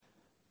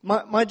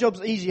My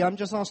job's easy. I'm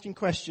just asking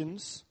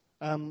questions.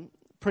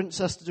 Prince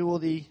has to do all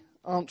the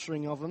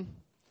answering of them.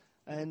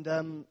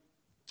 And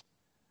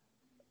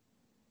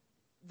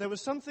there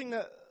was something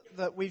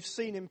that we've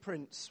seen in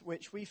Prince,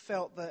 which we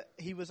felt that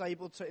he was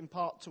able to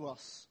impart to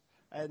us.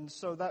 And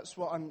so that's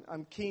what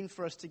I'm keen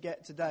for us to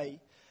get today.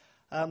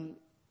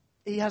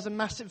 He has a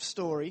massive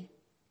story,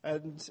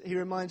 and he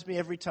reminds me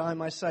every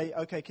time I say,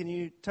 okay, can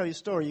you tell your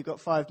story? You've got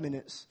 5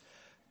 minutes.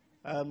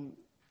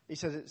 He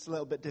says it's a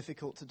little bit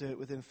difficult to do it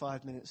within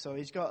 5 minutes, so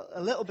he's got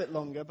a little bit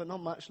longer, but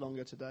not much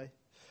longer today.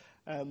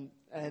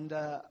 And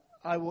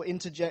I will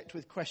interject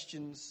with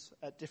questions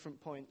at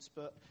different points,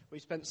 but we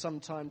spent some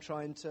time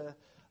trying to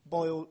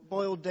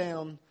boil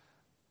down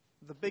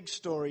the big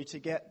story to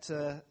get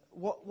to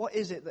what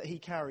is it that he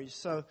carries.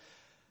 So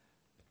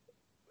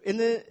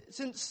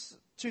since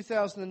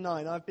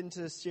 2009, I've been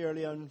to Sierra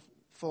Leone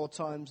 4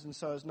 times, and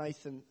so has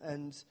Nathan.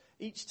 And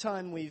each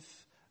time we've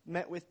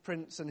met with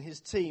Prince and his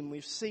team,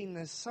 we've seen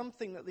there's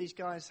something that these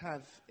guys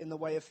have in the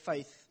way of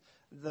faith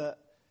that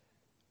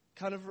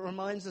kind of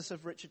reminds us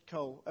of Richard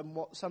Cole and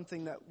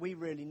something that we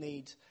really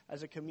need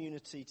as a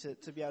community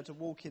to be able to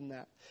walk in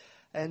that.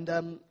 And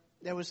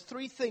there was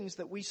 3 things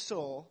that we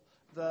saw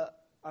that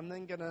I'm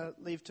then going to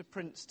leave to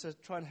Prince to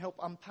try and help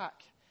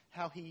unpack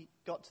how he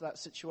got to that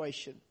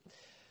situation.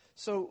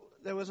 So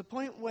there was a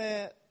point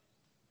where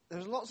there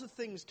was lots of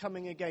things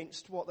coming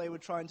against what they were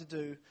trying to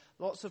do,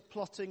 lots of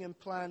plotting and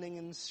planning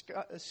and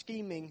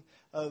scheming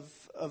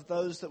of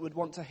those that would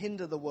want to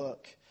hinder the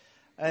work.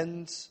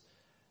 And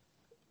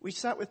we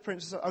sat with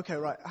Prince and said, okay,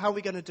 right, how are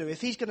we going to do?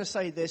 If he's going to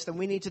say this, then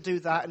we need to do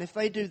that. And if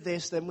they do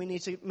this, then we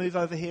need to move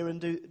over here and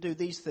do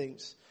these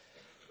things.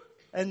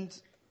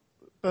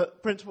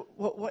 But Prince,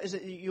 what is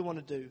it you want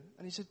to do?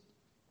 And he said,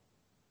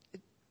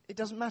 it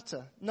doesn't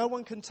matter. No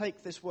one can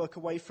take this work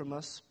away from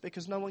us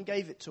because no one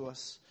gave it to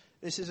us.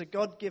 This is a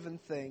God-given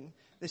thing.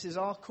 This is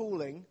our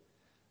calling.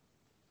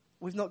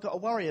 We've not got to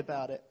worry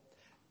about it.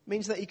 It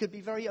means that he could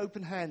be very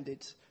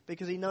open-handed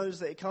because he knows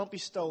that it can't be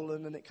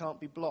stolen and it can't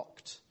be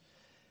blocked.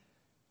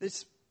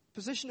 This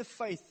position of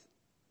faith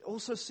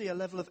also see a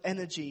level of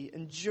energy,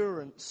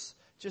 endurance,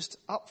 just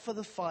up for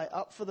the fight,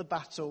 up for the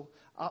battle,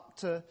 up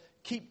to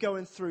keep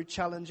going through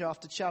challenge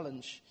after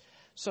challenge.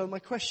 So my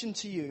question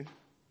to you,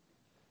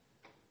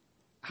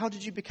 how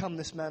did you become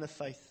this man of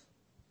faith?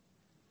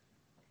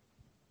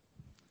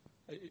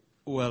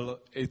 Well,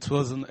 it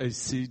wasn't a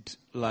seed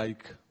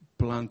like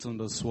plant on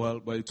the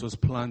soil, but it was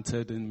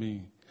planted in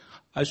me.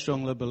 I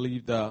strongly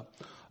believe that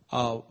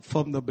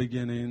from the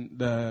beginning,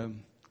 the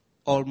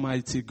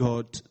Almighty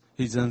God,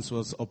 His hands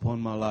was upon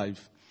my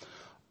life.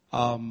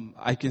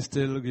 I can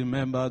still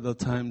remember the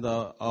time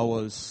that I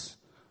was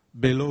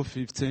below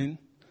 15,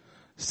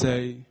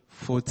 say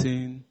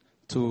 14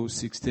 to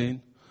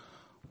 16.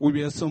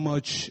 We were so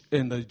much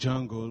in the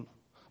jungle,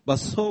 but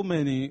so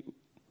many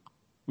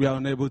we are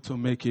unable to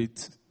make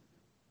it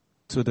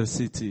to the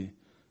city.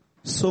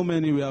 So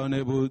many we are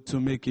unable to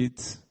make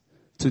it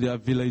to their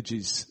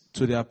villages,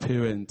 to their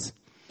parents.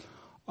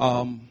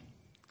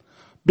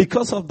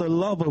 Because of the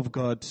love of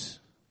God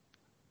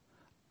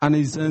and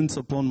His hands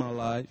upon my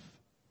life,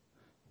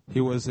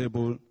 He was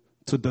able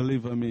to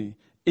deliver me.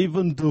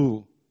 Even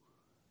though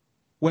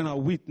when I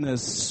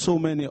witnessed so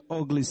many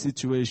ugly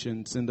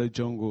situations in the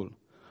jungle,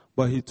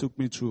 but He took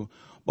me through.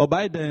 But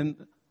by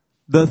then,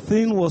 the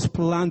thing was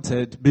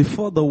planted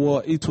before the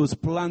war. It was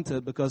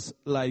planted because,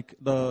 like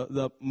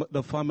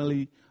the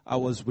family I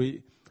was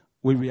with,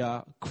 we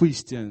were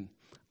Christian,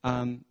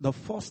 and the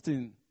first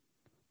thing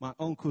my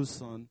uncle's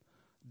son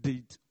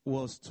did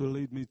was to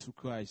lead me to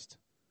Christ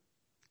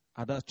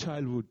at that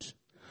childhood.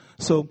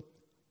 So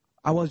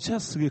I was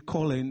just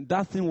recalling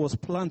that thing was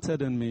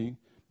planted in me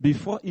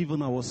before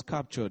even I was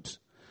captured.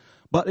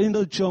 But in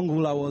the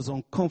jungle, I was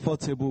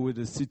uncomfortable with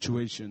the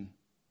situation,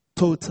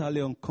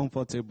 totally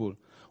uncomfortable.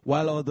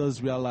 While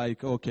others were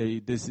like, okay,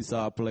 this is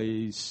our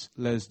place,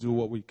 let's do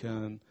what we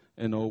can.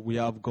 You know, we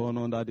have gone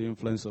under the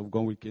influence of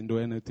God, we can do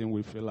anything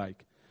we feel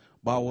like.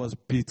 But I was a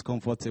bit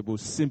comfortable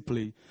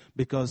simply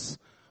because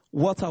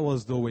what I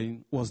was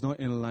doing was not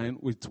in line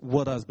with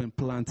what has been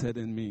planted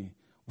in me,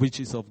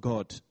 which is of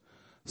God.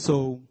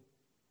 So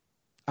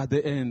at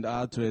the end,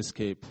 I had to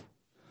escape.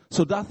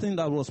 So that thing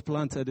that was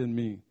planted in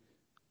me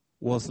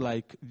was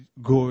like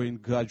going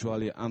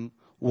gradually and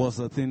was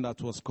the thing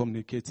that was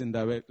communicating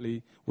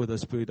directly with the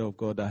Spirit of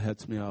God that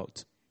helped me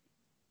out.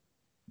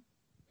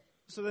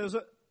 So there was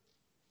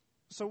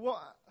so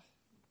what?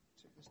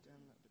 Take this down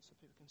a little bit so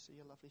people can see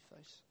your lovely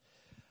face.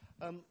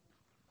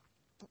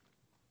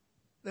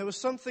 There was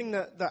something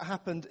that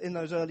happened in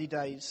those early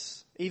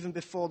days, even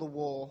before the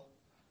war.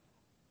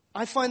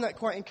 I find that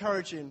quite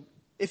encouraging.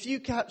 If you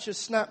catch a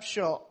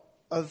snapshot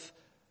of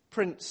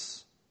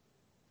Prince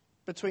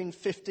between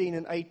 15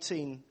 and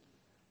 18,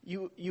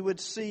 you would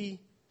see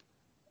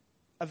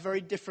a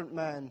very different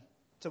man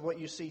to what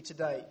you see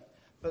today.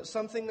 But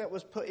something that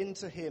was put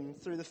into him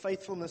through the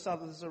faithfulness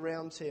of others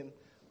around him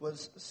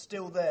was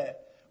still there.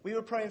 We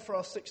were praying for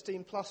our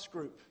 16-plus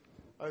group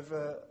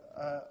over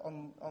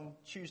on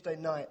Tuesday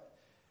night.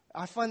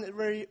 I find it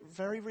very,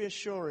 very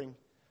reassuring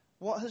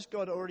what has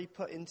God already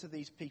put into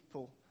these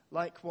people,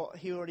 like what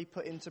he already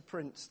put into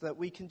Prince, that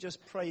we can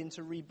just pray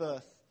into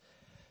rebirth.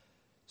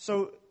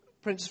 So,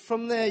 Prince,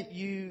 from there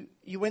you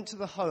went to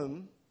the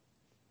home.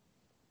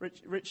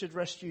 Richard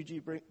rescued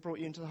you, brought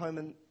you into the home,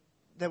 and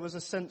there was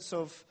a sense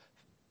of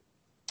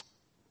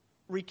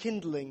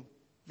rekindling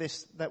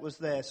this that was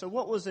there. So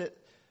what was it?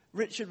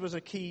 Richard was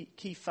a key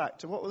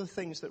factor. What were the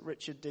things that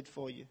Richard did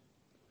for you?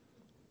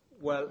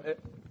 Well,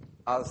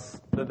 as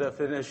the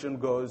definition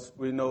goes,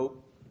 we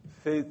know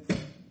faith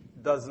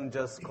doesn't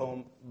just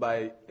come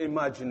by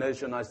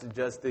imagination, as you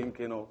just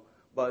think,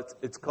 but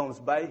it comes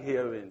by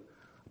hearing.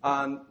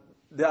 And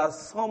there are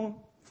some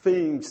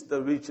things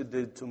that Richard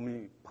did to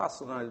me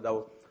personally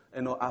that,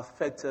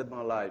 affected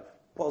my life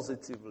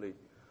positively.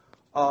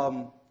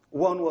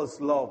 One was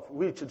love.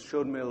 Richard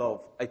showed me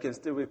love. I can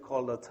still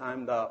recall the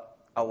time that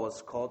I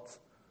was caught.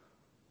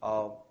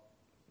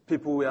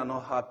 People were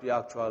not happy,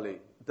 actually.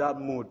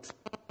 That mood,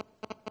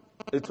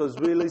 it was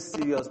really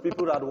serious.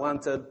 People that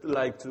wanted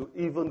to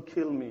even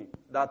kill me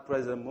that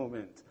present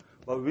moment.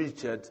 But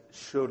Richard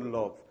showed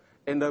love.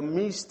 In the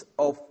midst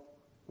of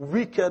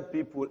wicked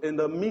people, in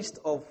the midst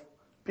of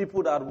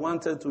people that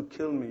wanted to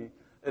kill me,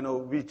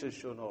 Richard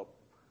showed up.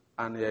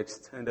 And he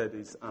extended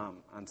his arm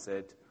and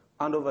said,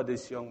 hand over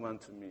this young man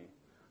to me.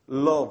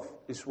 Love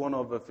is one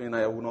of the things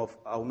I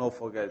will not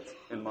forget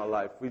in my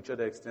life. Richard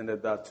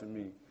extended that to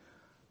me.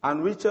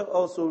 And Richard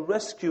also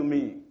rescued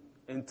me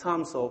in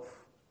terms of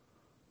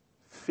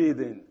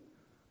feeding.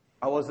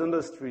 I was in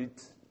the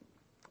street.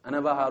 I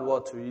never had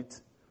what to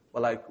eat.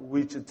 But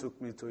Richard took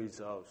me to his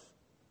house.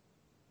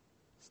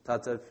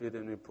 Started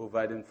feeding me,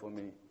 providing for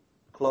me,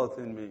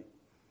 clothing me.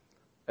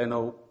 And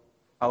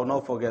I will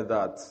not forget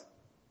that.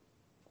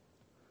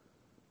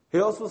 He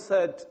also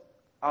said,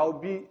 I'll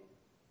be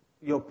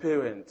your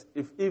parent.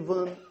 If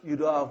even you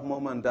don't have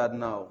mom and dad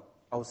now,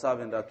 I'll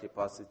serve in that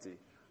capacity.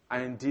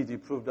 And indeed, he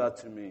proved that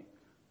to me.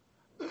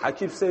 I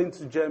keep saying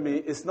to Jeremy,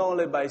 it's not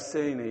only by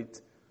saying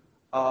it.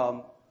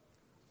 I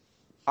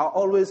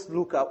always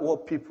look at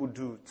what people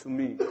do to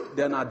me.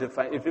 Then I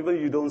define. If even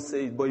you don't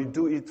say it, but you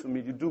do it to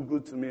me, you do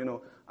good to me,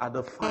 I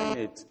define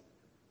it.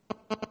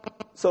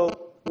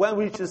 So when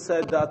Richard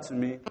said that to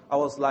me, I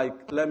was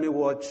like, let me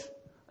watch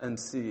and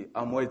see.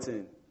 I'm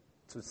waiting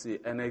to see.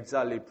 And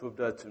exactly proved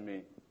that to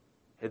me.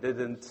 He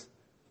didn't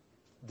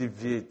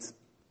deviate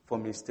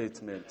from his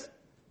statement.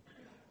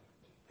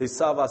 He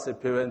served as a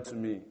parent to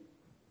me.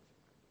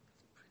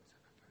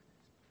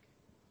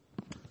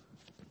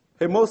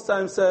 He most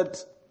times said,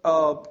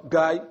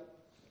 Guy,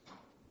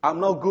 I'm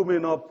not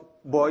grooming up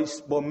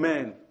boys, but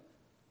men.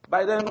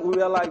 By then, we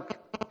were like,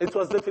 it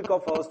was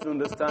difficult for us to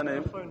understand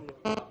him.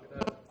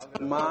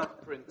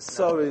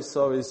 Sorry,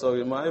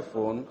 my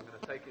phone. I'm going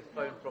to take his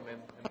phone from him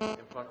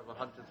in front of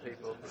 100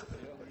 people.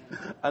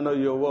 I know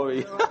you're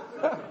worried.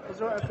 Is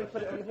it alright if we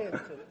put it on here, Tim?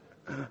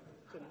 Is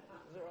it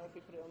alright if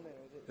we put it on there?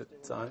 Is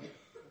it time?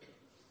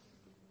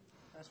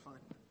 That's fine.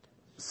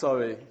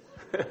 Sorry.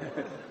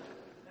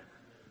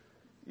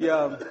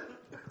 Yeah.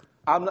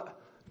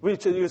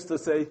 Richard used to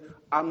say,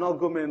 I'm not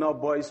grooming up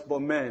boys,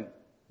 but men.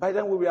 By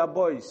then, we were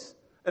boys.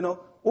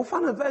 We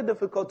found it very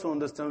difficult to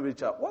understand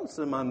Richard. What's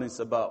the man is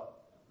about?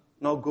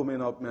 Not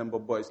grooming up men,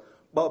 but boys.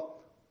 But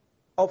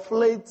of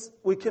late,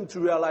 we came to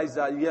realize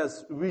that,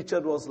 yes,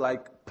 Richard was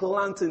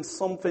planting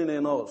something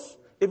in us.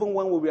 Even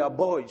when we were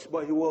boys,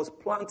 but he was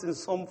planting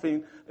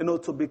something,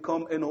 to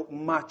become,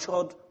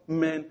 matured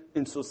men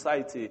in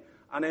society.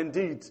 And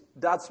indeed,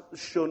 that's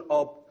shown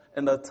up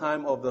in the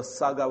time of the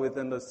saga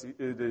within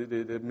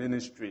the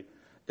ministry.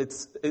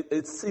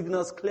 It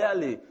signals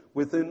clearly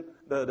within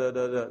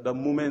the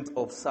moment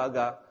of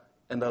saga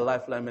and the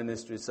Lifeline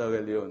ministry,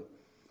 Sierra Leone.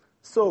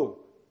 So,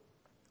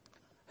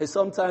 he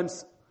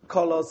sometimes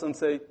calls us and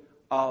say,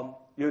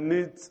 you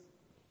need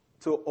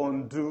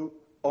to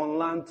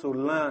unlearn to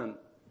learn.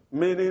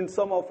 Meaning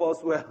some of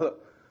us,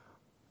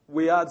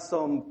 we had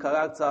some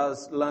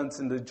characters learned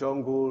in the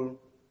jungle,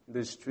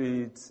 the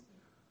streets.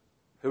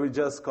 He would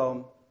just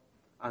come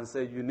and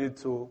say, you need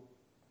to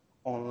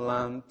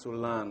unlearn to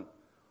learn.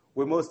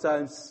 We most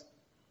times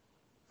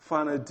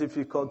find it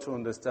difficult to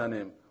understand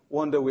him.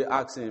 One day we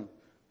asked him,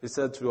 he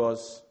said to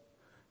us,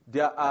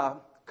 there are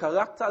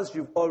characters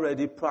you've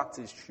already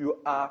practiced. You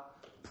are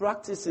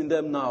practicing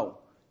them now.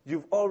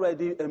 You've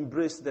already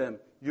embraced them.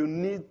 You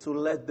need to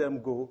let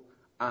them go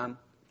and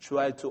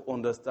try to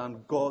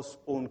understand God's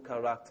own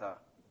character.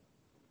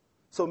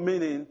 So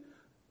meaning,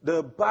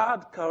 the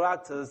bad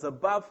characters, the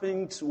bad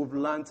things we've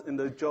learned in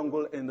the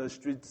jungle, in the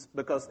streets,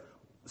 because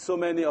so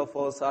many of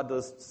us had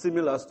those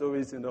similar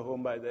stories in the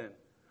home by then.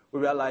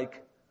 We were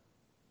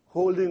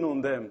holding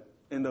on them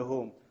in the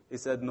home. He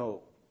said,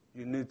 no,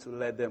 you need to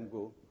let them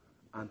go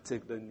and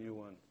take the new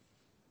one.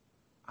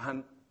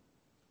 And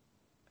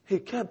he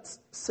kept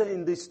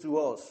saying this to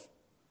us.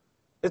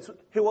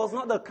 He was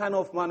not the kind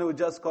of man who would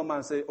just come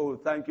and say, oh,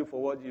 thank you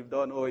for what you've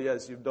done. Oh,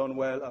 yes, you've done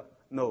well.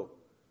 No.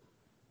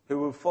 He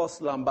will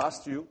first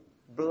lambast you,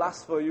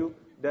 blast for you,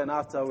 then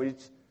after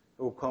which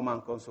he will come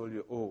and console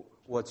you. Oh,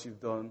 what you've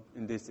done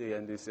in this year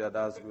and this year,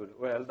 that's good.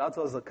 Well, that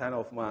was the kind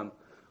of man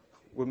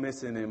We're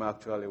missing him,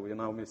 actually. We're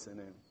now missing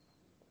him.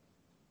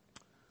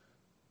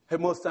 He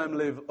most time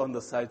lived on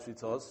the site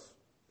with us.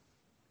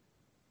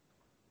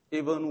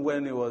 Even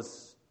when he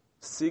was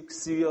sick,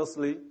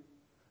 seriously,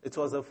 it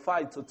was a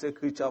fight to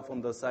take Richard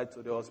from the site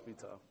to the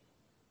hospital.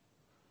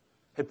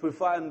 He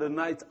preferred in the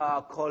night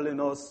hour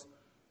calling us.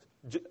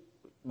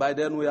 By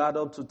then we had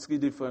up to 3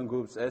 different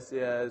groups,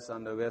 SAS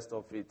and the rest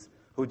of it,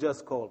 who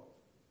just called.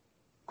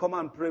 Come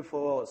and pray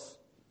for us.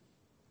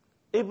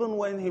 Even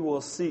when he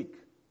was sick,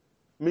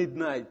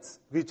 midnight,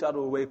 Richard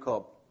will wake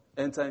up,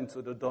 enter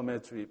into the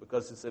dormitory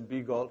because it's a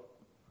big hall.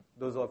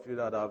 Those of you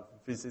that have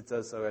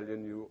visited Sierra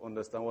Leone, you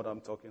understand what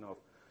I'm talking of.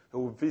 He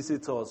will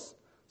visit us.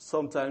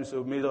 Sometimes he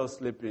will meet us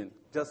sleeping,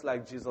 just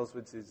like Jesus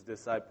with his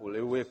disciple.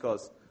 He will wake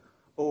us.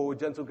 Oh,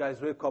 gentle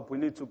guys, wake up. We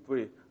need to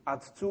pray.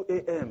 At 2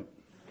 a.m.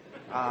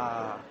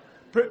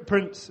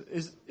 Prince,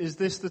 is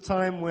this the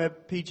time where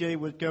PJ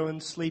would go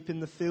and sleep in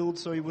the field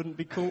so he wouldn't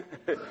be caught?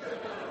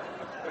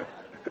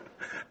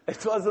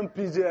 It wasn't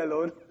PJ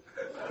alone.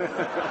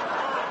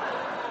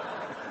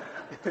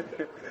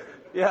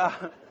 Yeah.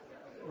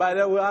 By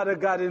then we had a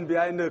garden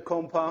behind the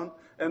compound,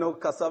 and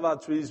cassava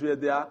trees were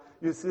there.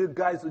 You see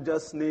guys who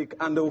just sneak,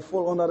 and they will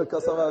fall under the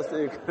cassava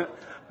stick.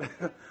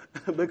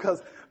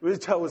 Because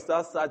Richard will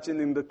start searching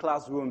in the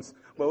classrooms,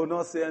 but will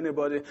not see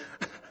anybody.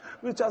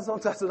 Richard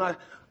sometimes will like,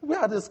 where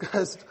are these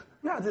guys?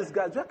 Where are these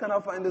guys? Where can I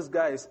find these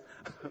guys?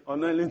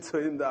 Unknowing to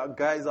him that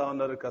guys are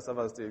under the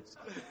cassava sticks.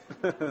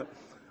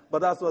 But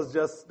that was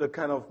just the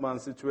kind of man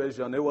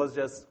situation. It was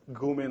just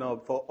grooming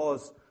up for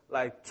us,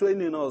 like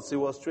training us. He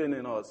was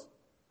training us.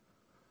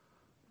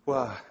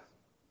 Wow.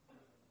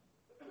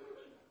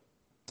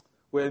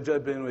 We enjoy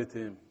being with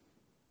him.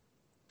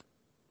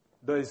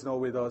 Though he's not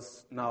with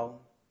us now,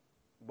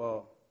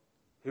 but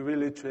he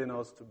really trained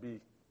us to be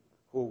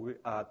who we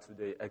are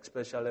today,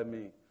 especially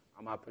me.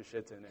 I'm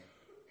appreciating him.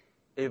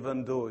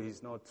 Even though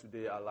he's not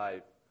today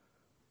alive,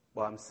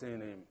 but I'm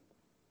seeing him.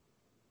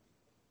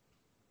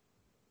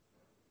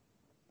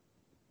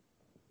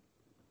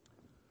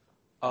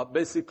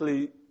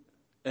 Basically,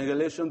 in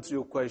relation to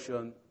your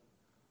question,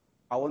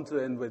 I want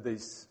to end with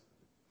this.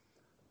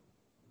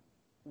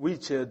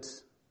 Richard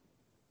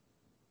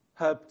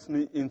helped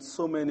me in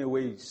so many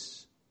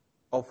ways,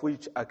 of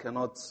which I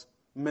cannot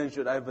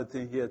mention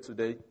everything here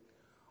today.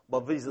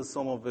 But these are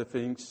some of the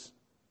things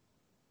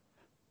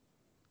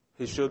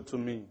he showed to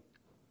me,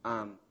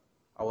 and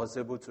I was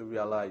able to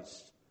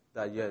realize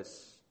that,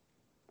 yes,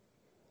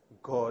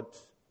 God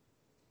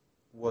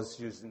was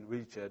using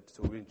Richard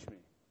to reach me.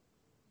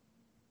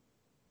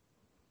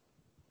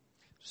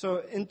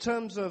 So in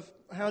terms of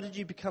how did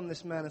you become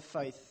this man of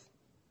faith?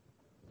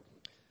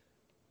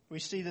 We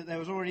see that there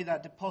was already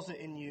that deposit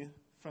in you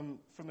from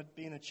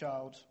being a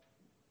child.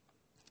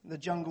 The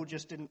jungle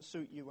just didn't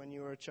suit you when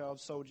you were a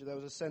child soldier. There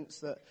was a sense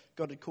that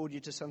God had called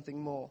you to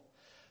something more.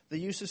 The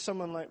use of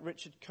someone like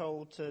Richard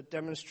Cole to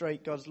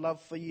demonstrate God's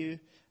love for you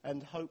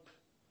and hope,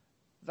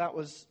 that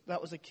was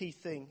a key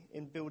thing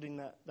in building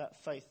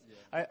that faith.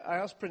 Yeah. I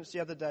asked Prince the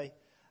other day,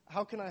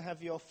 how can I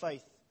have your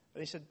faith?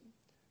 And he said,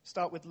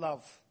 start with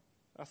love.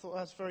 I thought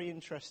that's very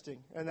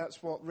interesting, and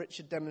that's what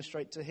Richard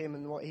demonstrated to him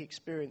and what he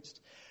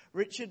experienced.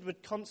 Richard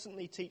would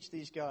constantly teach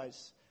these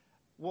guys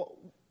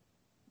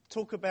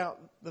talk about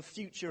the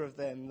future of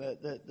them,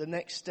 the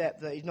next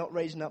step, that he's not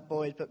raising up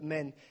boys but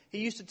men. He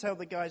used to tell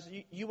the guys,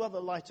 you are the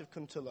light of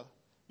Kuntulla.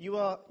 You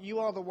are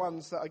the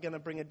ones that are going to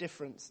bring a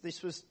difference.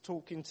 This was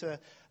talking to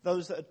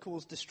those that had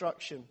caused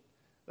destruction.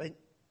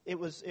 It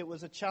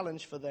was a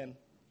challenge for them.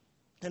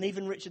 And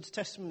even Richard's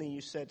testimony,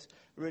 you said,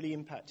 really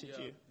impacted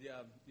you.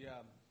 Yeah.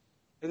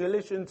 In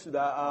relation to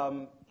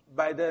that,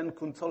 by then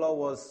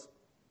Kuntulla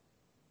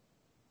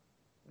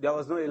there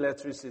was no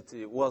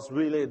electricity. It was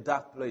really a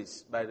dark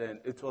place by then.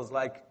 It was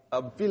like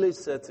a village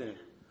setting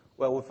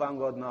where we thank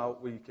God now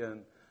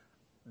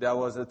there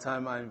was a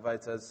time I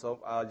invited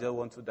I just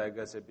want to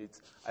digress a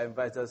bit. I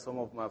invited some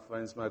of my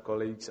friends, my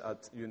colleagues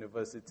at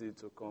university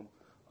to come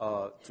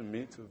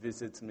to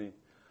visit me.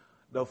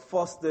 The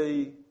first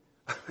day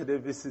they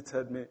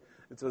visited me,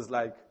 it was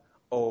like,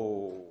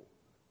 oh,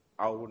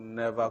 I would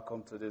never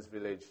come to this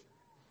village.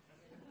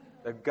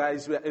 The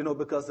guys were,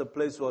 because the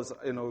place was,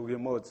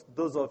 remote.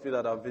 Those of you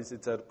that have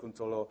visited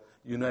Kuntulla,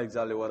 you know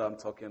exactly what I'm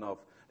talking of.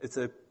 It's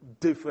a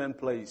different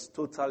place,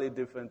 totally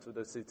different to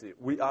the city.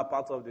 We are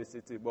part of the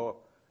city, but,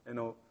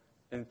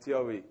 in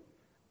theory,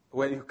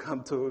 when you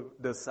come to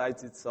the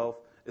site itself,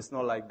 it's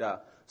not like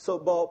that. So,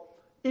 but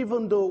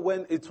even though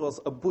when it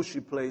was a bushy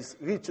place,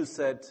 Richard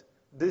said,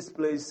 this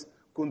place,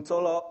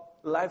 Kuntulla,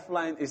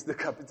 Lifeline is the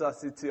capital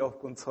city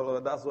of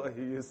Kuntulla. That's what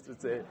he used to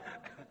say.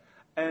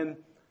 And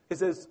he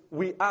says,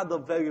 we are the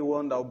very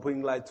one that will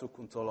bring light to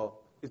Kuntulla.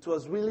 It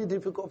was really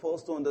difficult for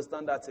us to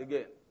understand that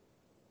again.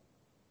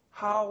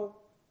 How,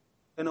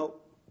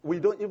 we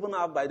don't even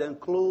have by then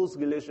close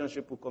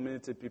relationship with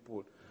community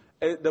people.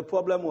 The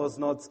problem was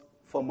not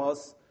from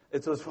us.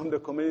 It was from the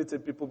community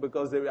people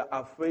because they were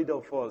afraid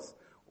of us.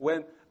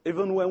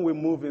 Even when we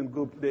move in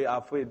group, they are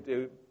afraid.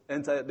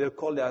 They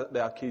call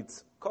their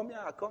kids. Come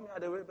here,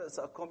 the rebels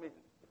are coming.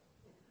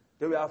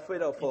 They were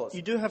afraid of us.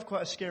 You do have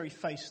quite a scary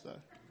face, though.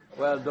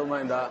 Well, don't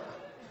mind that.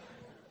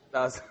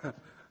 That's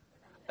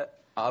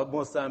I'll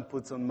most time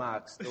put on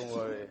masks. Don't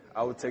worry.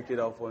 I will take it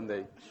off one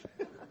day.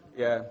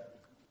 Yeah.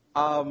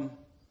 But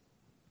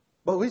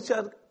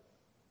Richard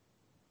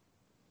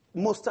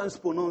most times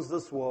pronounced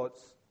these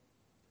words,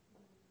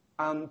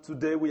 and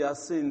today we are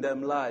seeing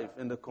them live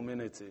in the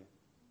community.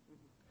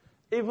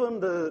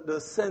 Even the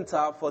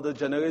center for the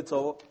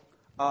generator,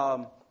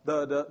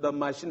 the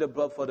machine they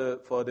brought for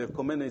the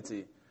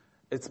community,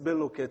 it's been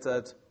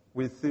located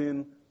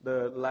within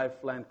the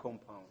Lifeline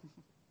compound.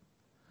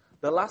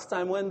 The last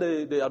time when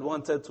they had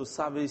wanted to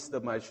service the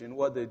machine,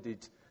 what they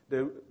did,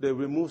 they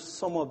removed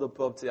some of the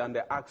property and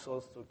they asked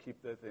us to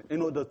keep the thing.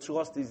 The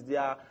trust is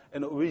there,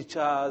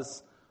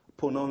 Richard's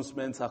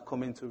pronouncements are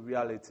coming to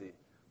reality.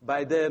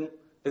 By then,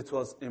 it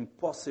was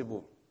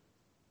impossible.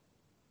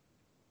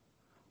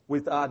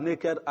 With our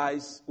naked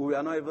eyes, we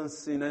are not even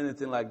seeing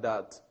anything like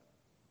that.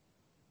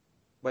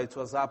 But it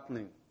was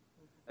happening.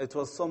 It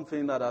was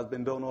something that has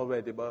been done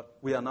already, but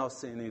we are now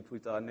seeing it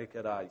with our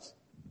naked eyes.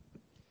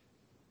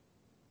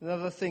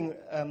 Another thing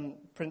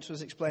Prince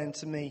was explaining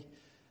to me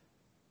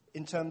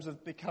in terms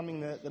of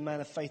becoming the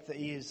man of faith that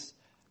he is,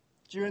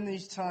 during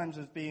these times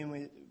of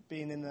being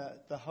in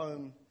the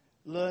home,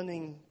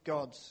 learning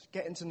God,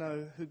 getting to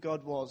know who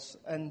God was,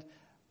 and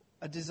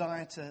a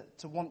desire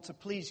to want to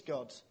please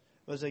God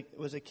was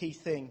a key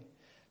thing.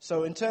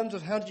 So in terms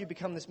of how did you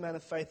become this man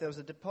of faith, there was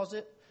a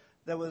deposit,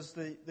 there was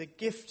the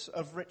gift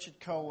of Richard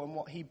Cole and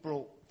what he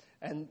brought,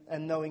 and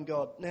knowing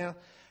God. Now,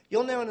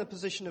 you're now in a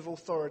position of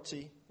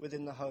authority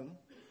within the home,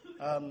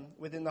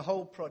 within the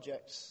whole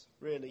projects,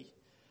 really.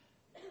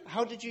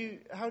 How did you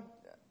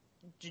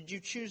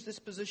choose this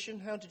position?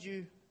 How did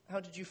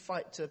you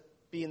fight to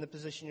be in the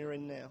position you're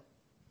in now?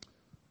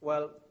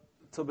 Well,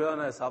 to be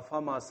honest, I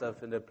found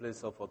myself in a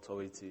place of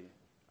authority.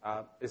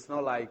 It's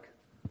not like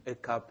a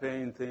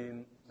campaign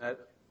thing.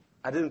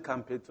 I didn't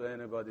campaign to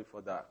anybody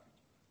for that.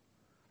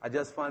 I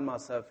just find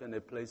myself in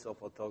a place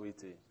of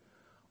authority.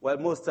 Well,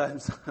 most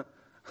times,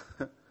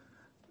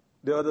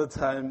 the other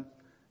time,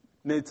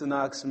 Nathan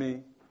asked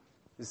me,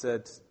 he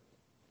said,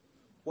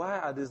 "Why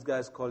are these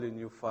guys calling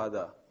you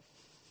father?"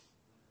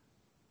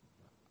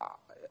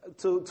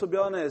 To be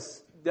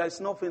honest,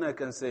 there's nothing I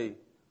can say,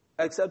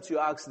 except you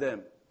ask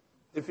them.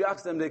 If you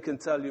ask them, they can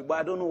tell you. But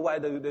I don't know why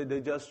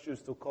they just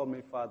choose to call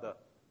me father.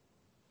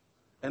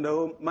 And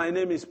my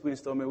name is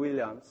Prince Tommy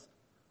Williams.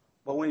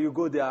 But when you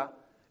go there,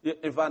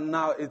 in fact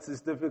now it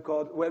is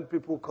difficult. When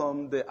people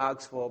come, they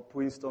ask for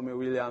Prince Tommy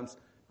Williams.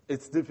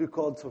 It's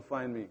difficult to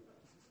find me.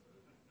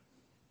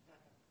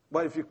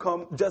 But if you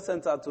come, just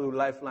enter to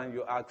Lifeline,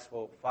 you ask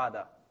for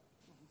father.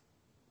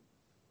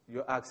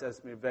 You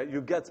access me,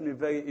 you get me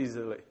very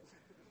easily.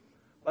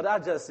 But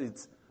that's just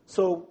it.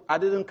 So I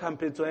didn't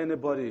campaign to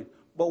anybody.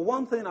 But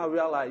one thing I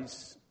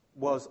realized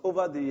was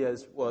over the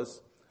years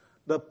was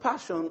the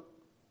passion.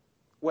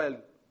 Well,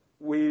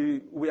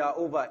 we are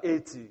over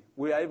 80.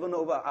 We are even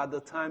over at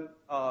the time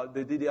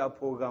the DDR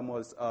program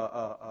was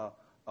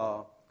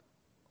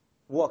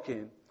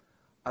working.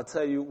 I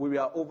tell you, we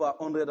were over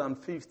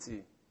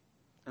 150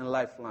 in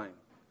Lifeline.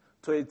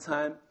 To a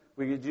time,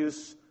 we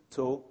reduced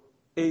to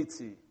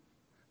 80.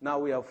 Now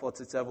we are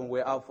 47.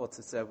 We are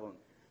 47.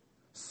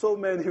 So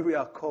many we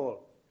are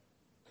called.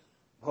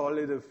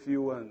 Only the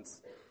few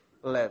ones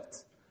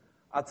left.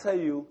 I tell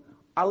you,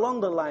 along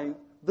the line,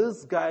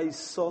 this guy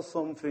saw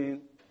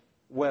something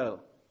well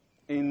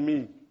in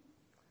me.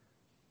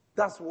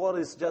 That's what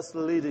is just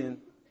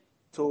leading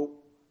to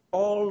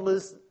all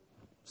this.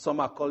 Some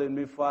are calling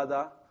me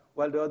father.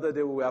 Well, the other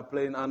day we were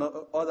playing,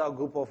 another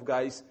group of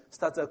guys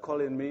started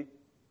calling me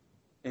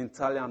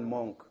Italian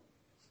monk.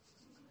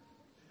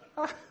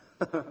 Is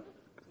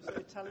it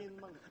Italian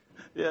monk?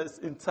 Yes,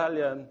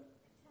 Italian.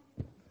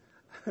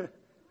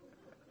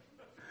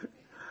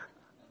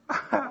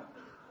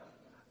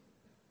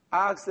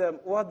 I asked them,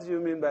 "What do you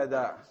mean by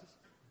that?"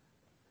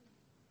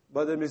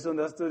 But they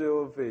misunderstood the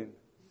whole thing.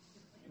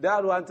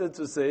 Dad wanted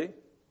to say,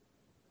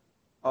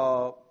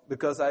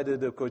 because I did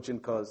the coaching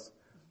course,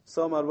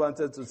 some had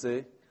wanted to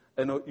say,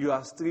 you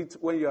are strict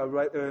when you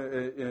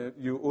are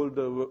you hold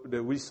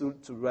the whistle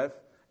to ref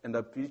and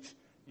the pitch.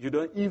 You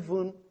don't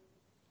even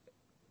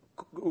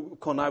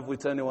connive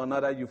with anyone,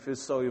 neither you feel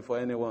sorry for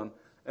anyone.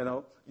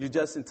 You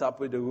just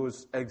interpret the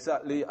rules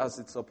exactly as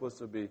it's supposed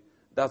to be.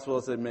 That's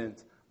what it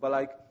meant.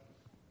 But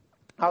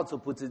how to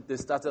put it, they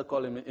started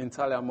calling me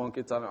Italian monk.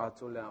 I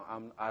told them,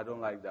 I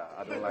don't like that.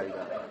 I don't like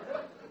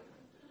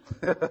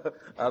that.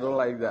 I don't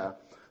like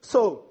that.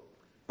 So,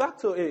 back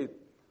to it.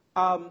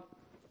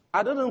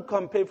 I didn't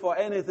campaign for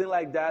anything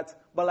like that,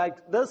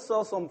 but they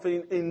saw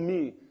something in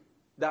me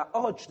that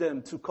urged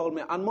them to call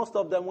me. And most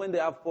of them, when they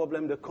have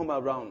problems, they come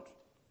around.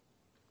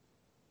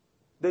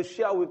 They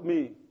share with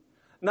me.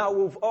 Now,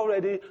 we've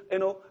already,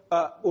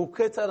 we've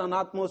created an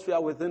atmosphere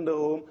within the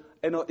home.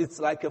 It's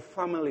like a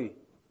family.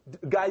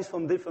 Guys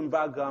from different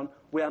backgrounds,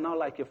 we are now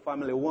like a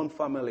family, one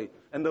family.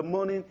 In the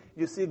morning,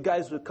 you see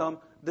guys will come,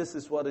 this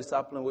is what is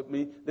happening with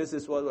me, this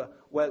is what,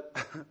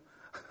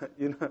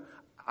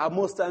 I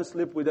most times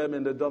sleep with them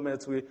in the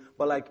dormitory,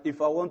 but like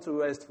if I want to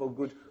rest for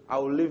good, I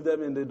will leave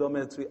them in the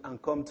dormitory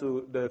and come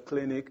to the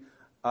clinic.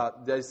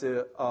 There's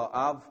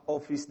I have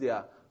office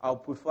there. I'll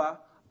prefer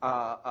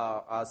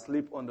I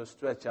sleep on the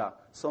stretcher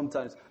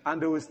sometimes,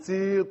 and they will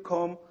still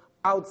come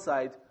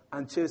outside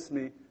and chase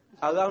me.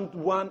 Around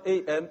 1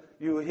 a.m.,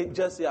 you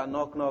just hear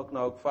knock, knock,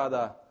 knock.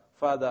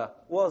 Father,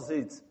 what's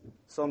it?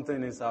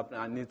 Something is happening.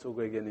 I need to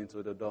go again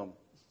into the dorm.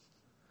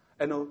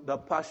 You know, the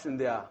passion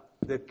there,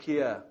 the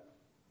care,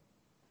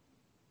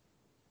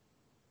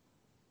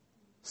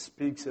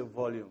 speaks a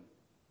volume.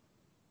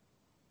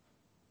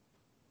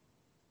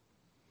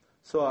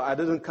 So I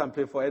didn't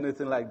campaign for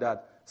anything like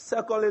that.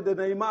 Secondly, the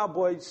Nehemiah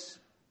boys,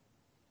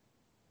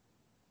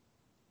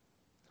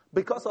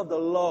 because of the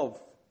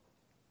love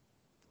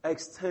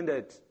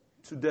extended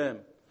to them,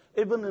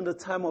 even in the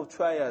time of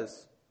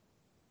trials,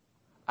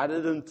 I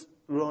didn't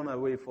run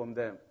away from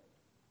them.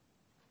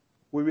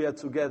 We were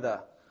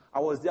together. I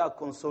was there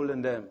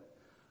consoling them.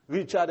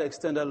 Richard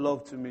extended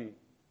love to me,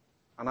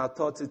 and I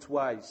thought it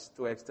wise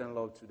to extend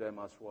love to them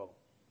as well.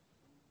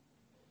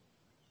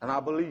 And I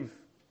believe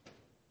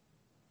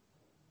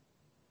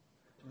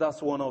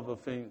that's one of the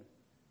things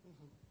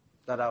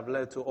that have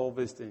led to all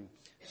these things.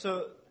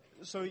 So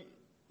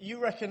you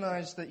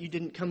recognize that you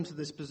didn't come to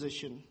this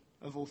position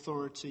of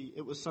authority.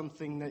 It was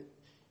something that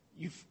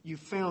you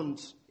found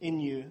in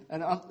you,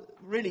 and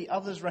really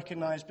others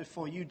recognized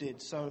before you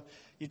did. So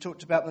you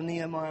talked about the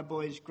Nehemiah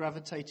boys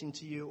gravitating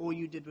to you. All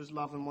you did was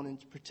love and wanting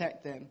to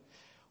protect them.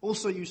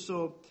 Also, you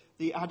saw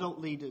the adult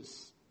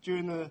leaders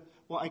during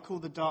what I call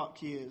the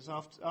dark years,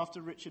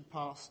 after Richard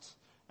passed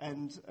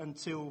and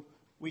until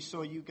we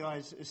saw you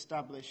guys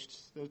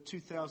established, the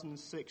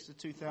 2006 to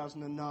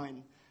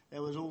 2009.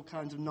 There was all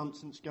kinds of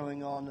nonsense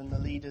going on, and the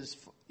leaders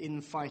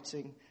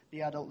infighting,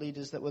 the adult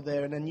leaders that were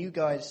there, and then you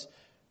guys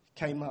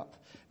came up.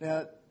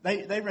 Now,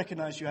 they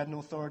recognized you had an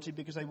authority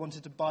because they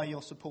wanted to buy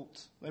your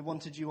support. They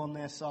wanted you on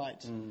their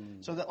side.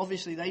 So that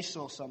obviously they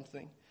saw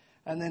something.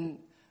 And then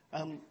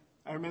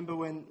I remember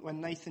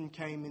when Nathan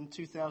came in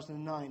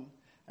 2009,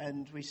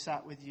 and we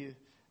sat with you,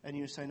 and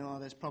you were saying, oh,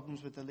 there's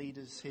problems with the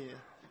leaders here.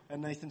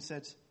 And Nathan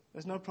said,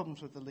 there's no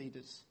problems with the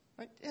leaders.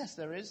 Like, yes,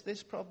 there is.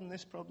 This problem,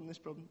 this problem, this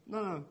problem.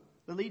 No,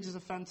 the leaders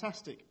are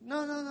fantastic.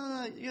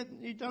 No,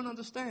 you don't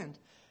understand.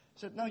 I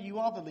said, no, you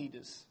are the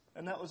leaders.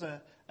 And that was a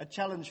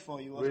challenge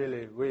for you, wasn't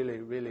it?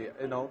 Really.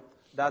 You know,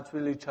 that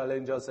really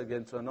challenged us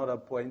again to another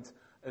point.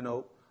 You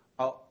know,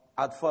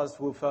 at first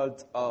we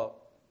felt,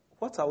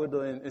 what are we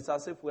doing? It's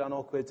as if we are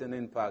not creating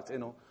impact, you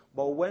know.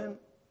 But when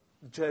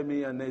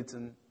Jeremy and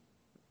Nathan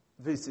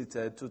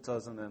visited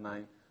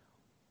 2009,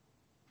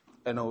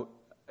 you know,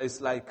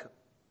 it's like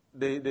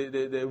they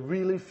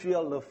really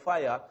feel the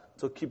fire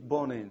to keep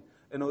burning.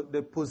 You know,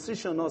 they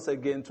position us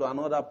again to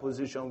another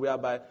position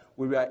whereby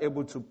we were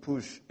able to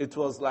push. It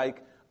was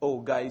like,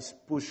 oh, guys,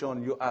 push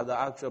on. You are the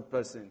actual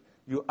person.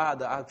 You are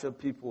the actual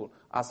people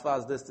as far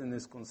as this thing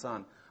is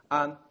concerned.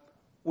 And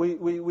we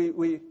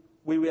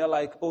were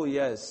like, oh,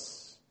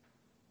 yes,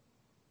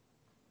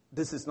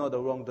 this is not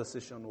the wrong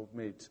decision we've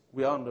made.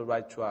 We are on the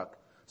right track.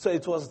 So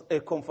it was a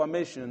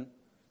confirmation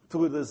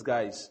through these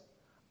guys.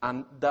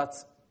 And that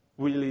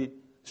really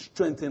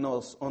strengthened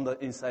us on the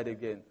inside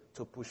again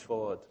to push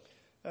forward.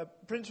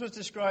 Prince was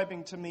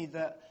describing to me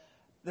that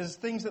there's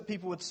things that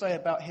people would say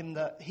about him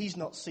that he's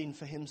not seen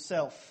for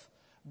himself,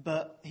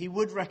 but he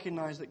would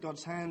recognize that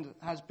God's hand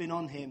has been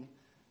on him.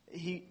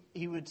 He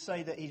would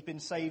say that he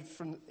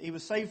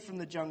was saved from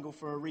the jungle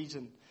for a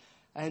reason.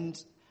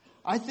 And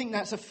I think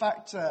that's a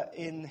factor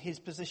in his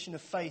position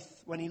of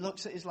faith when he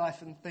looks at his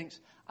life and thinks,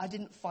 I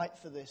didn't fight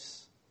for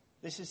this.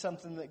 This is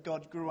something that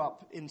God grew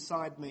up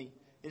inside me.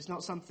 It's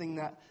not something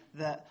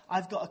that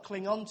I've got to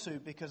cling on to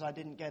because I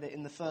didn't get it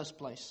in the first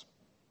place.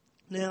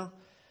 Now,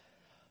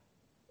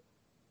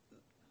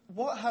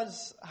 what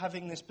has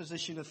having this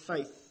position of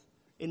faith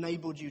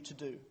enabled you to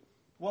do?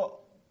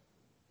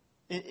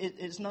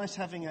 It's nice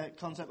having a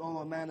concept,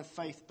 a man of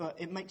faith, but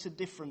it makes a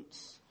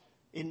difference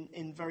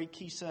in very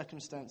key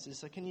circumstances.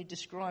 So can you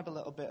describe a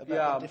little bit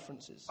about the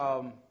differences?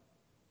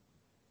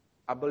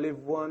 I believe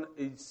one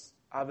is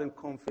having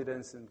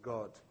confidence in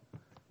God.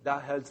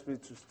 That helps me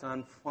to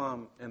stand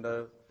firm in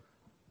the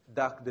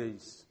dark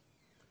days.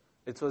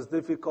 It was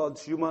difficult,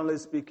 humanly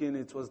speaking,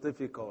 it was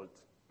difficult.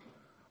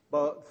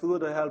 But through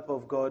the help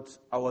of God,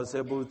 I was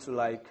able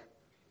to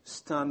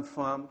stand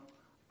firm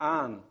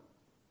and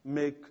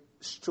make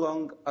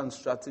strong and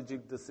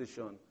strategic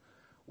decisions.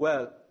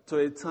 Well, to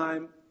a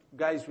time,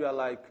 guys were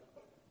like,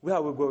 where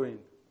are we going?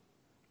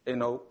 You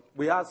know,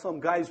 we had some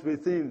guys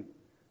within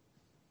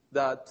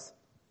that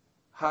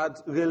had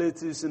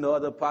relatives in the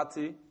other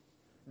party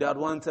that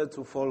wanted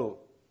to follow.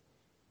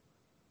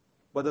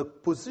 But the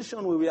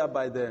position we were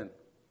by then,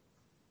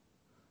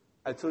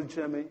 I told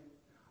Jeremy,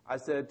 I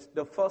said,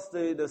 the first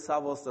day they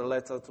served us the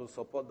letter to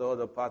support the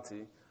other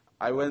party,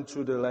 I went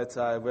through the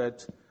letter, I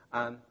read,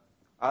 and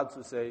I had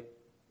to say,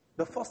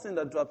 the first thing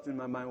that dropped in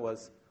my mind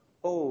was,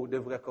 oh,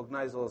 they've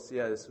recognized us,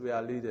 yes, we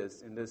are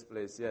leaders in this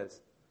place,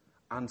 yes.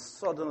 And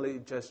suddenly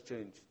it just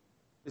changed.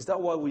 Is that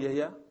why we are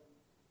here?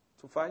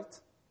 To fight?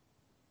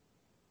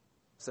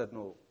 said,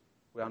 no,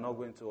 we are not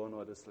going to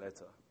honor this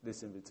letter,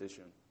 this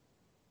invitation.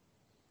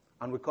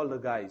 And we called the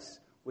guys.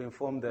 We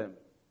informed them.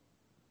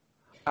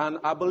 And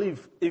I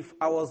believe if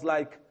I was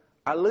like,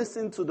 I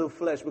listened to the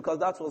flesh, because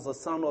that was the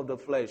sound of the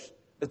flesh.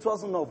 It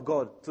wasn't of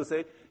God to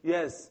say,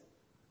 yes,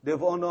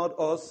 they've honored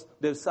us,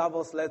 they've served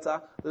us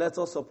letter, let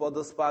us support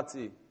this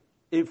party.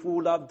 If we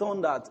would have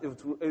done that,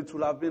 it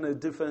would have been a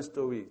different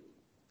story.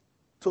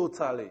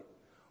 Totally.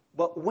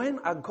 But when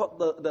I got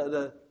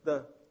the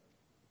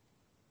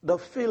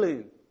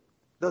feeling,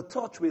 the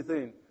touch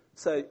within,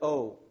 say,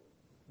 oh,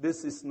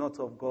 this is not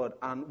of God,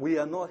 and we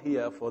are not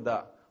here for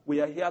that.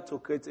 We are here to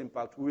create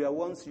impact. We are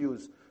once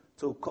used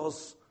to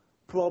cause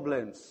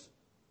problems,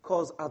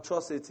 cause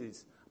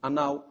atrocities, and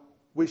now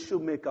we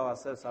should make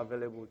ourselves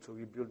available to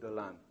rebuild the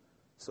land.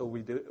 So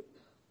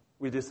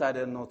we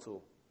decided not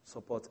to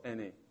support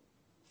any.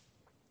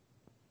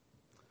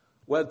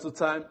 Well, to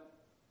time,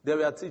 there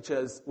were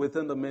teachers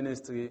within the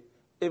ministry,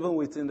 even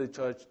within the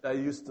church, that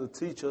used to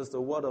teach us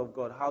the word of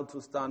God, how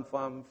to stand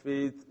firm,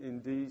 faith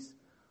in this.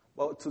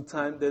 But to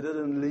time, they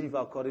didn't live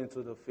according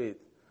to the faith.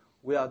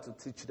 We had to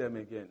teach them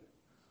again.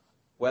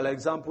 Well,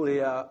 example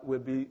here will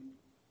be,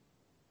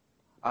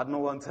 I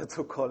don't wanted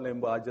to call him,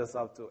 but I just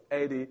have to.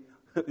 Eddie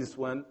is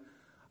one.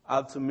 I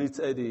have to meet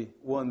Eddie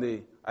one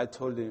day. I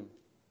told him,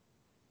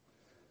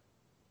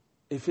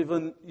 if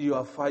even you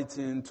are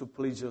fighting to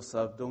please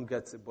yourself, don't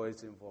get the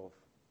boys involved.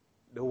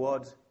 The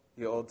word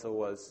he uttered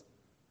was,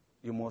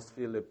 you must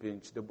feel the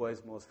pinch. The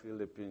boys must feel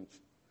the pinch.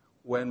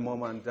 When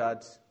mom and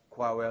dad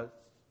quarrel,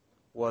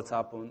 what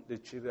happened? The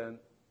children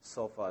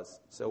suffers.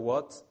 So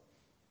what?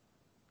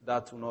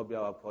 That will not be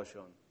our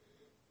portion.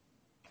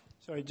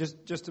 Sorry,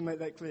 just to make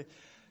that clear.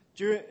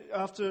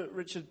 After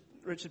Richard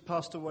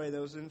passed away,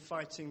 there was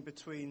infighting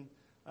between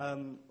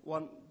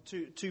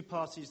two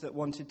parties that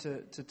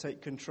wanted to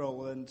take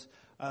control, and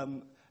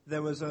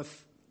there was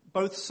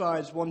both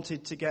sides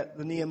wanted to get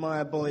the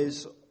Nehemiah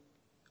boys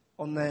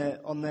on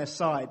their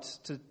side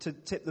to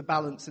tip the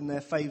balance in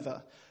their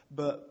favour,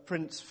 but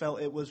Prince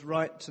felt it was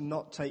right to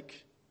not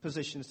take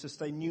positions, to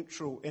stay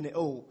neutral in it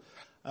all,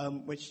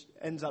 which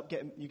ends up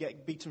you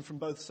get beaten from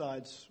both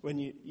sides when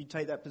you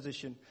take that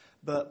position.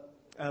 But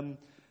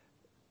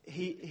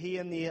he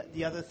and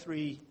the other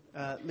three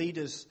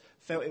leaders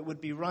felt it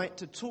would be right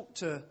to talk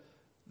to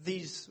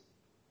these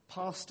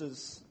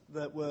pastors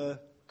that were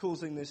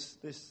causing this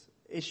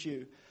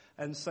issue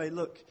and say,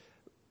 look,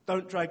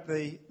 don't drag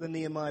the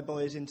Nehemiah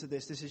boys into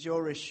this. This is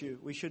your issue.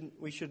 We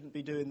shouldn't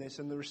be doing this.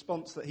 And the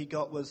response that he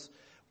got was,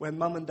 when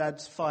mum and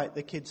dads fight,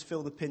 the kids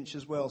feel the pinch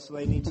as well, so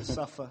they need to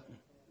suffer.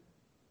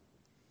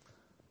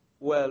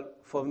 Well,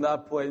 from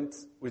that point,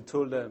 we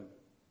told them,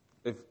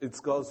 if it's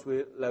God's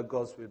will, let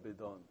God's will be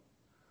done.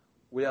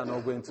 We are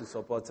not going to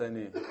support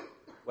any.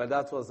 Well,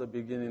 that was the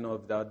beginning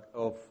of that,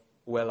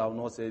 well, I'll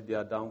not say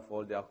their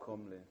downfall, their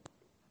crumbling.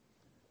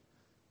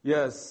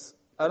 Yes,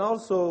 and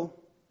also,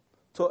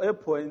 to a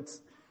point,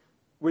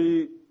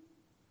 we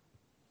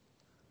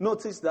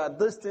notice that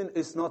this thing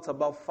is not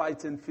about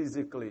fighting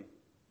physically.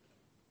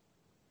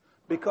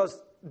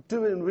 Because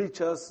during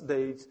Richard's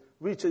days,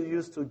 Richard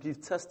used to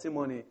give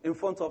testimony in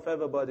front of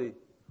everybody,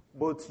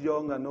 both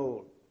young and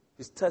old.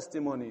 His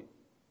testimony.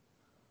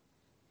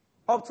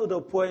 Up to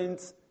the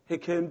point he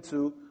came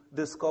to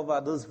discover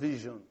this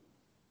vision.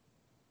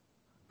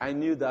 I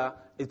knew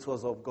that it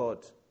was of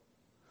God.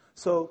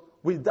 So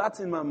with that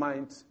in my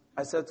mind,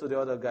 I said to the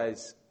other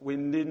guys, we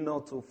need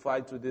not to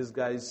fight with these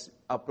guys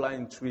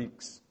applying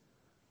tricks.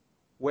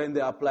 When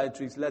they apply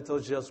tricks, let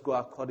us just go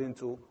according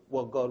to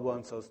what God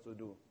wants us to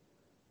do.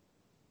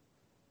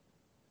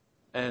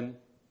 And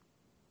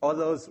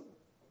others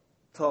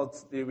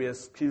thought they were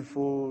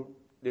skillful,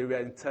 they were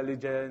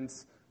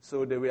intelligent,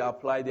 so they will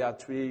apply their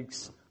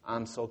tricks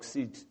and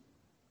succeed.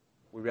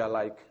 We were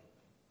like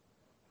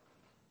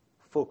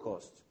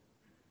focused.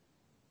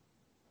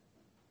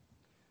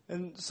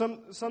 And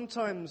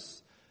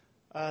sometimes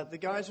the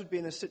guys would be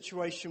in a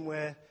situation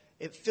where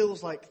it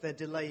feels like they're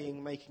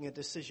delaying making a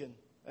decision.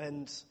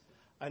 And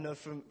I know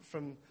from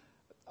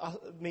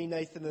me,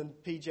 Nathan, and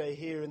PJ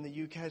here in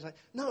the UK, it's like,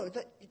 no,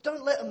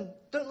 don't let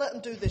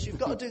them do this. You've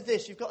got to do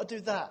this. You've got to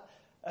do that.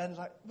 And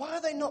like, why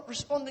are they not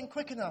responding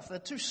quick enough? They're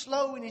too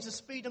slow. We need to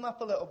speed them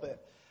up a little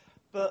bit.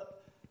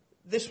 But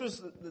this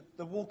was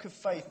the walk of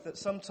faith, that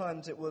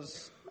sometimes it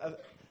was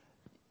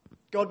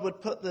God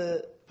would put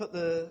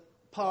the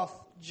path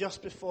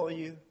just before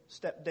you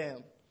step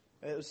down.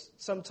 It was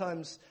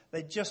sometimes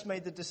they just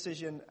made the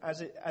decision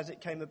as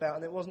it came about,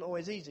 and it wasn't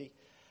always easy.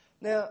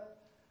 Now,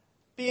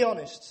 be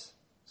honest.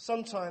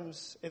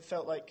 Sometimes it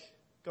felt like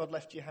God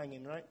left you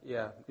hanging, right?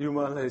 Yeah,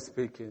 humanly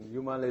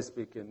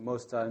speaking,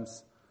 most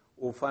times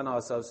we'll find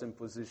ourselves in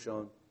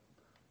position.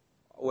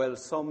 Well,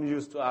 some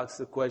used to ask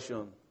the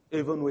question,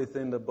 even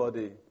within the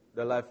body,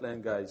 the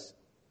Lifeline guys.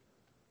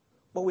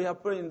 But we are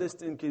praying, this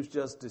thing keeps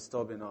just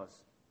disturbing us.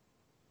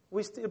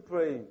 We're still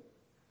praying.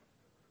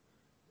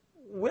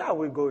 Where are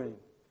we going?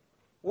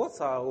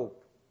 What's our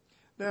hope?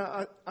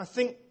 Now, I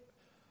think,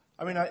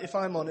 if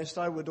I'm honest,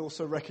 I would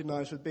also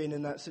recognize with being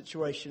in that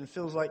situation, it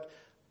feels like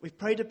we've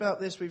prayed about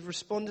this, we've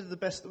responded the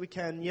best that we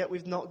can, yet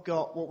we've not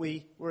got what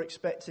we were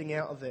expecting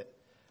out of it.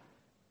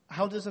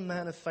 How does a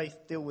man of faith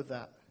deal with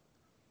that?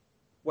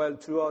 Well,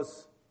 to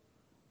us,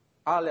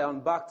 earlier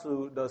on, back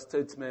to the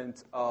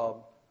statement,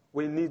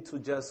 we need to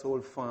just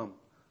hold firm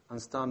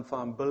and stand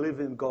firm, believe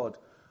in God.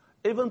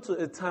 Even to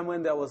a time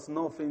when there was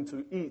nothing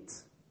to eat,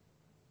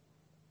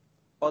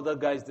 other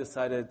guys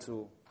decided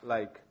to,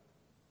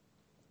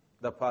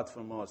 depart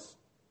from us.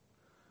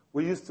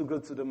 We used to go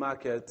to the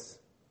market.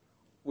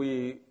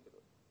 We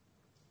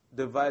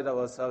divide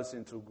ourselves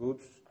into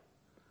groups.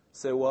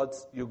 Say what?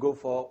 You go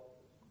for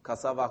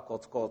cassava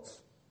cut.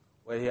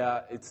 Well,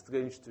 here, it's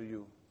strange to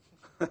you.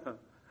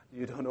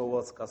 You don't know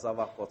what's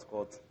cassava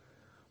cut.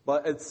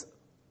 But it's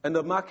in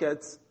the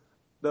market,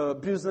 the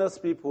business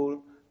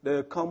people,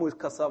 they come with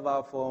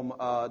cassava from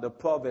the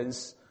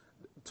province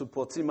to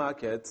Poti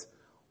Market.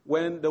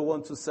 When they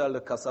want to sell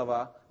the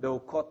cassava, they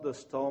will cut the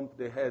stump,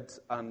 the head,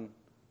 and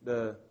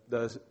the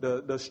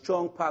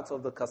strong part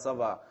of the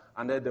cassava,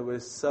 and then they will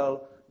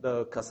sell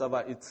the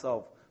cassava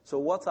itself. So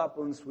what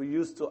happens, we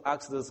used to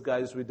ask those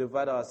guys, we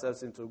divide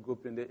ourselves into a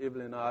group in the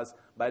evening hours.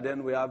 By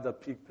then we have the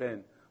pig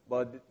pen,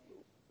 but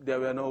there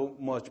were no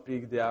much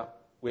pig there.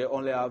 We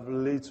only have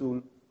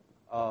little,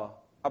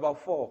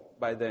 about 4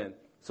 by then.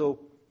 So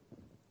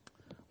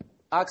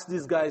ask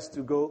these guys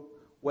to go.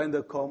 When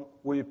they come,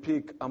 we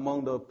pick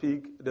among the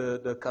pig,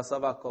 the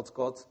cassava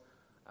cut,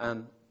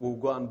 and we'll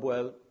go and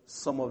boil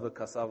some of the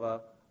cassava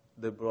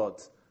they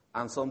brought.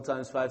 And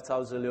sometimes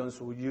 5,000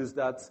 leons will use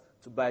that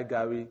to buy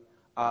gari.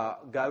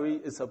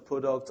 Gari is a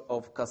product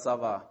of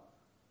cassava,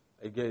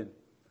 again.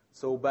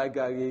 So buy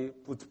gari,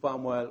 put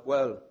palm oil.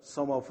 Well,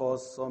 some of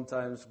us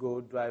sometimes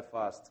go dry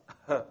fast.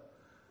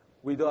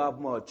 We don't have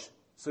much,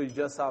 so you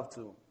just have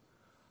to.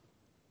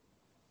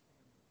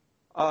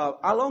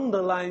 Along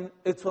the line,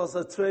 it was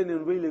a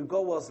training, really.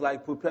 God was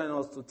preparing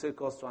us to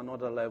take us to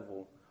another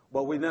level,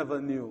 but we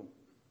never knew.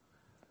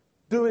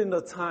 During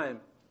the time,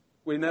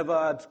 we never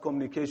had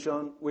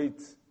communication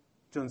with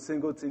John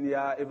Singleton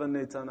here, even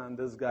Nathan and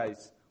those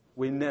guys.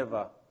 We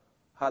never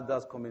had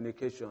that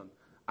communication.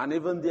 And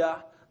even there,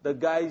 the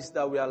guys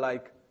that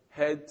were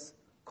heads,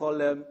 call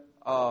them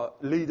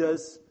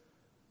leaders,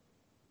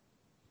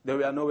 they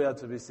were nowhere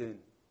to be seen.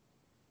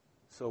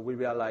 So we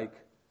were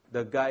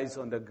the guys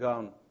on the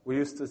ground. We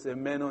used to say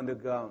men on the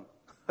ground.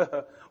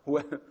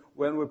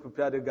 When we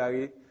prepare the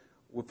gari,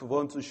 if we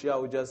want to share,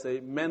 we just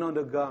say men on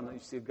the ground. You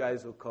see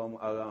guys who come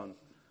around.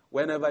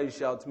 Whenever you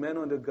shout men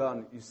on the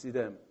ground, you see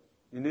them.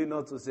 You need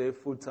not to say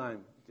full time.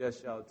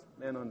 Just shout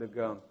men on the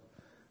ground.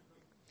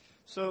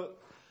 So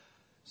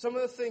some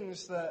of the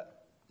things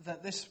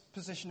that this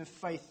position of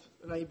faith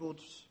enabled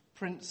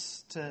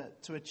Prince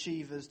to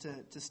achieve is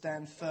to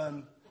stand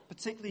firm,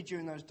 particularly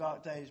during those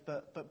dark days,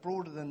 but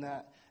broader than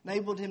that,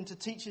 enabled him to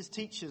teach his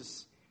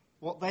teachers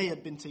what they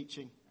had been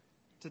teaching,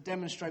 to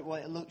demonstrate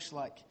what it looks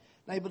like.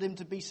 Enabled him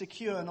to be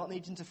secure, not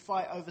needing to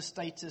fight over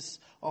status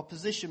or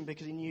position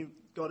because he knew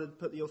God had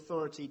put the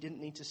authority. He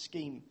didn't need to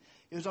scheme.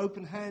 He was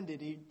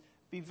open-handed. He'd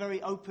be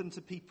very open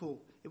to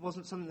people. It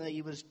wasn't something that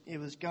he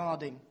was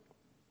guarding.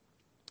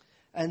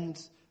 And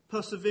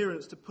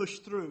perseverance to push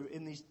through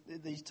in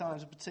these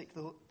times of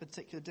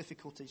particular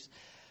difficulties.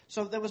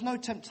 So there was no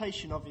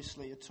temptation,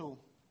 obviously, at all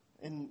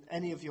in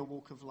any of your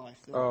walk of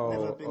life. There's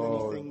never been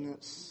anything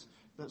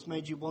that's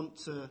made you want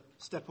to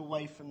step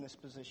away from this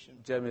position.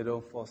 Jeremy,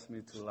 don't force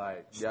me to lie.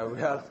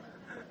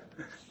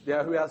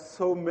 There were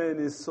so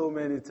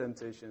many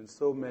temptations,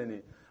 so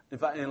many. In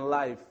fact, in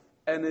life,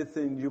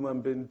 anything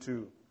human being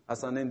do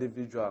as an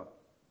individual,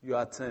 you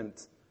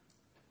attempt.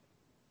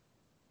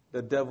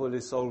 The devil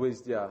is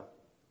always there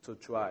to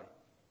try.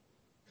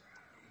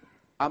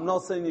 I'm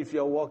not saying if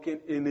you're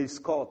walking in his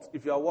court,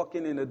 if you're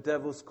walking in the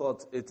devil's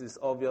court, it is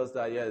obvious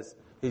that yes,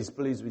 he's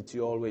pleased with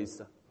you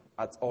always,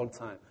 at all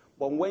times.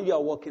 But when you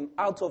are walking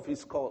out of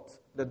his court,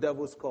 the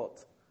devil's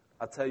court,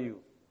 I tell you,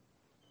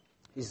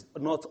 he's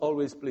not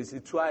always pleased. He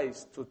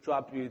tries to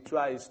trap you. He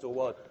tries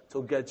to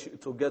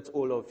get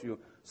hold of you.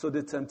 So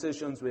the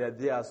temptations were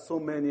there, so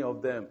many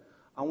of them.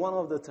 And one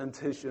of the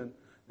temptations,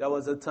 there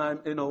was a time,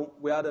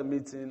 we had a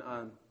meeting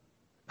and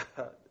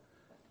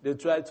they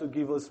tried to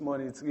give us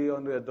money,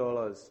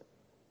 $300.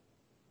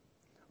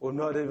 We'll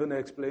not even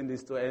explain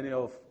this to any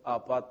of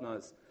our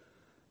partners.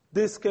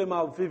 This came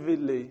out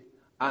vividly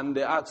and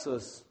they asked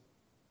us,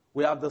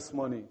 we have this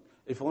money.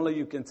 If only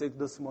you can take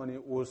this money,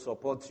 we'll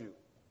support you.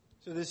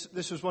 So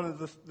this was one of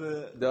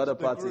the other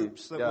party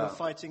groups that were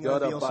fighting the over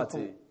other your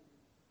party.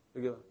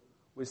 support.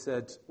 We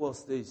said,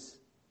 what's this?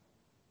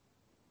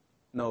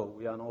 No,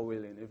 we are not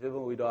willing. If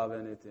even we don't have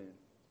anything,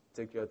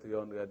 take your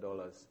 $300.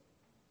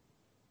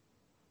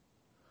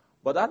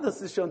 But that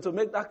decision, to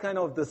make that kind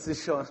of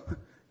decision,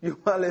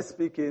 humanly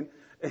speaking,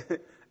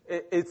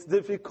 it's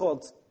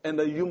difficult in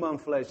the human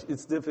flesh.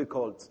 It's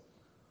difficult.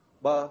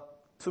 But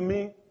to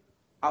me,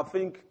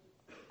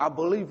 I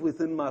believe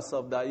within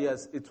myself that,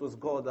 yes, it was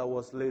God that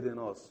was leading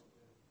us.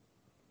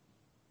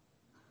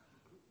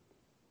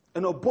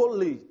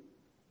 Boldly,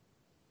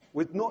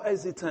 with no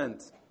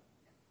hesitant,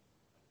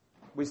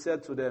 We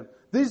said to them,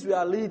 these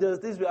were leaders,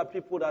 these were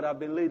people that have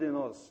been leading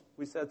us.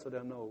 We said to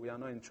them, no, we are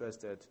not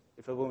interested.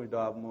 If even we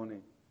don't have money,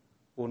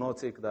 we'll not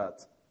take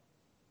that.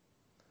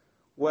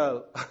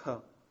 Well,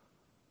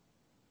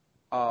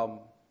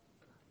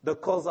 the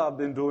course I've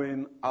been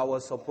doing, I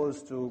was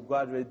supposed to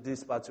graduate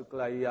this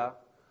particular year.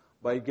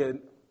 But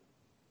again,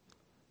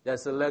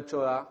 there's a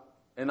lecturer.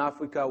 In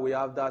Africa, we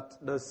have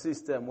the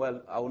system.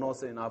 Well, I will not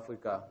say in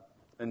Africa,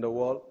 in the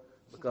world,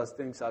 because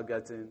things are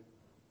getting.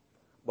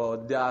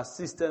 But there are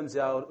systems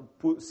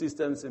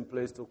in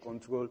place to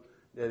control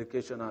the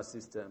educational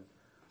system.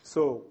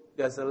 So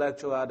there's a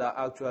lecturer that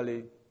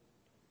actually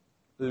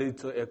led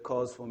to a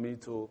course for me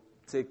to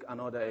take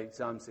another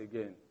exams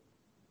again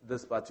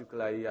this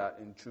particular year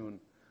in June.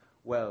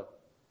 Well,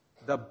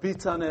 the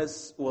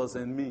bitterness was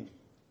in me.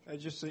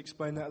 Just to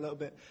explain that a little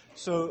bit.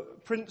 So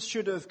Prince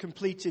should have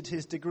completed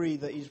his degree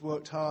that he's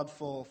worked hard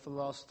for the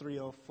last 3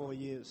 or 4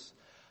 years.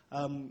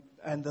 And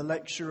the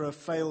lecturer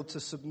failed to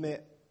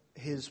submit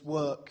his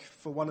work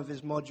for one of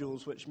his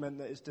modules, which meant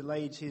that it's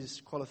delayed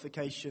his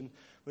qualification,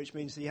 which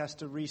means he has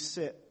to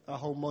resit a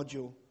whole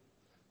module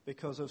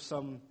because of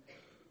some...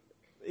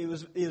 He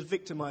was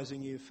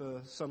victimizing you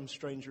for some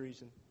strange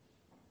reason.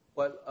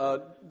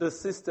 Well, the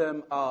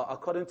system,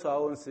 according to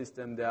our own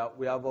system there,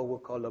 we have what we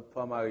call the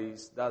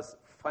primaries. That's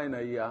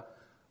final year.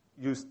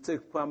 You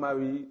take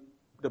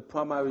the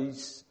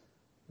primaries,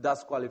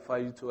 that's qualify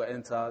you to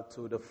enter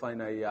to the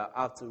final year,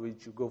 after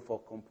which you go for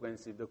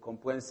comprehensive. The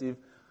comprehensive,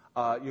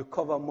 you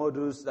cover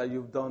modules that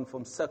you've done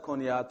from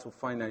second year to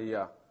final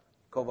year.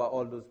 Cover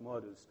all those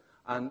modules.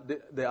 And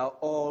they are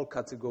all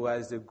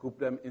categorized. They group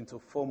them into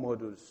 4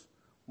 modules.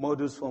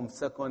 Modules from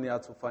second year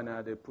to final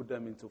year, they put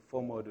them into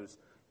 4 modules.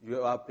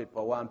 You have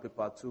paper 1,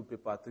 paper 2,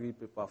 paper 3,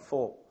 paper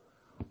 4.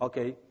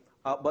 Okay?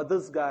 But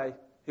this guy,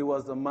 he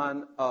was the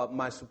man,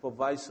 my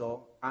supervisor,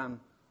 and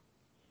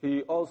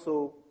he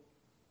also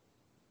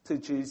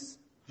teaches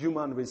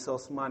human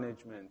resource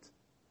management.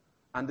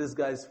 And this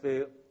guy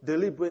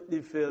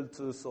deliberately failed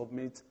to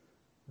submit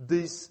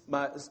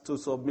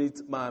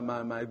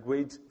my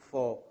grade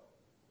for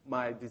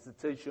my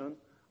dissertation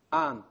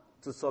and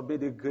to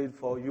submit a grade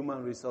for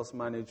human resource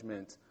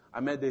management. I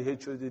met the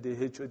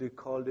HOD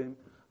called him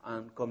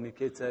and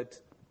communicated.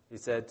 He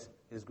said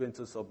he's going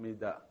to submit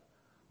that.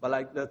 But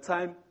like the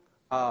time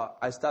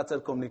I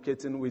started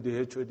communicating with the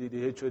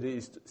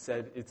HOD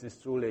said it is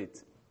too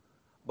late.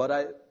 But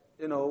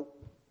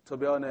to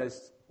be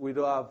honest, we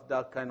don't have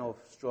that kind of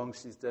strong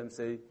system,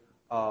 say,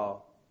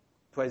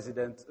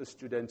 president,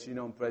 student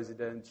union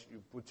president,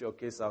 you put your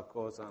case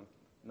across and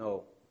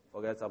no,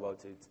 forget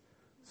about it.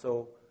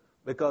 So,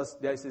 because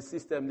there is a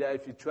system there,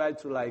 if you try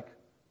to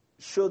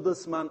show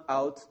this man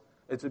out,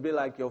 it will be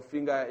like your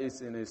finger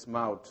is in his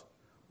mouth.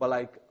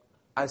 But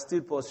I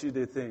still pursue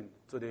the thing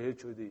to the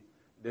HOD.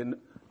 Then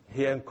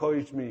he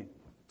encouraged me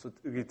to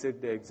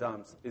retake the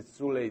exams. It's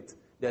too late.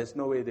 There's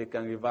no way they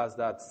can reverse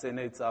that.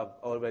 Senate have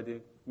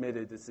already made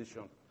a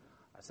decision.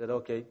 I said,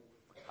 okay,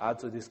 I had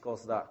to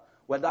discuss that.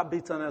 Well, that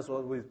bitterness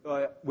was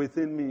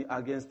within me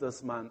against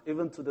this man,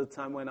 even to the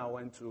time when I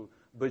went to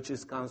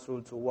British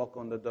Council to work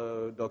on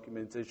the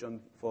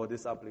documentation for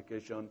this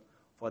application,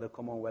 for the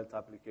Commonwealth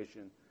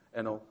application.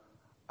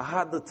 I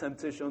had the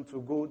temptation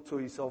to go to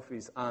his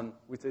office and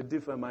with a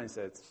different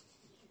mindset.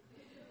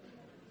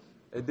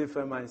 A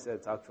different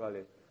mindset,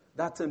 actually.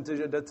 That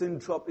temptation, the thing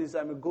dropped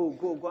inside me,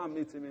 go and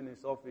meet him in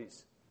his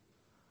office.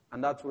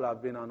 And that would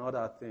have been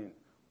another thing.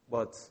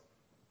 But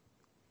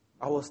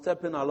I was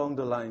stepping along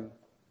the line.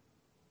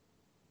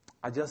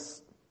 I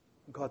just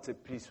got a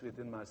peace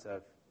within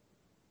myself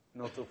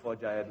not to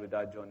forge ahead with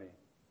that journey.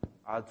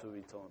 I had to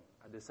return.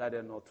 I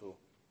decided not to.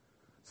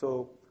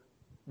 So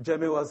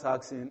Jamie was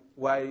asking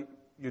why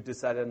you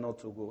decided not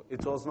to go.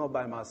 It was not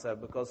by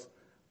myself because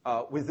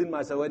within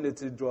myself, when the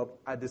thing dropped,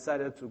 I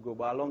decided to go.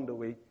 But along the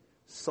way,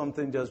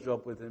 something just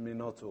dropped within me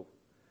not to.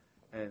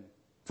 And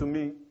to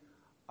me,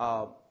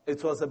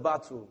 it was a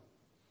battle.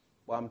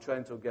 But I'm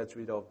trying to get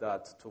rid of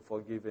that, to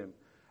forgive him.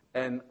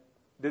 And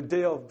the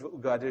day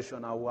of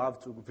graduation, I will have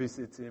to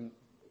visit him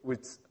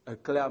with a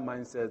clear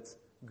mindset,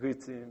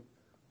 greet him,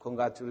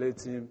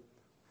 congratulate him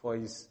for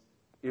his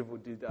evil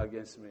deed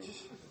against me.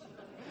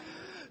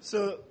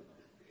 So,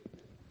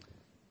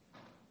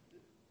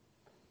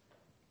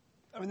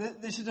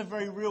 this is a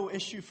very real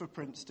issue for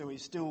Prince still.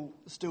 He's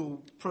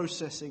still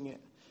processing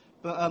it.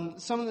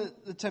 But some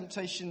of the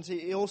temptations,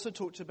 he also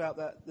talked about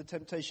the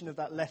temptation of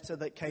that letter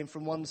that came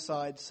from one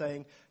side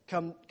saying,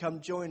 come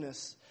join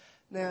us.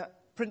 Now,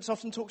 Prince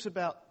often talks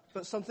about,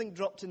 but something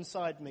dropped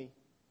inside me.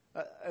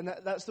 And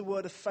that's the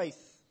word of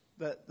faith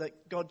that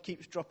God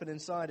keeps dropping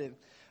inside him.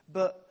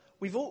 But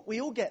we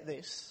all get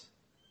this,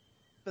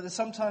 but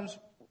sometimes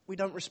we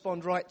don't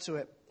respond right to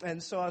it.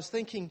 And so I was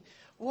thinking,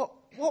 what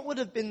would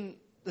have been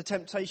the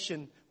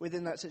temptation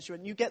within that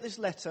situation? You get this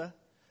letter,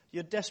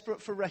 you're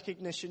desperate for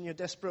recognition, you're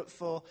desperate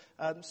for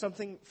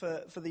something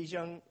for these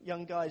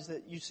young guys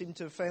that you seem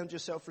to have found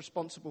yourself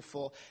responsible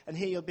for. And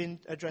here you're being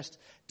addressed,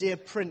 Dear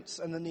Prince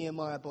and the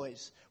Nehemiah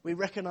boys, we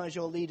recognize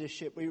your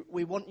leadership,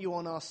 we want you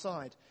on our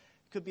side.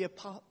 It could be a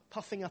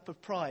puffing up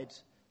of pride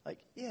Like,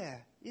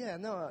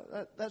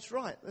 that's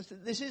right.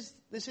 This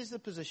is the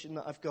position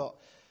that I've got.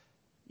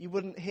 You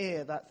wouldn't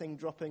hear that thing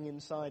dropping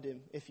inside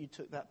him if you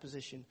took that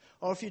position.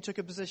 Or if you took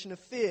a position of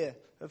fear,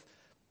 of,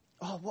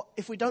 what,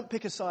 if we don't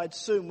pick a side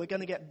soon, we're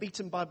going to get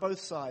beaten by both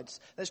sides.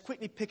 Let's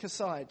quickly pick a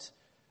side.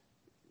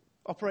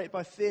 Operate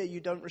by fear, you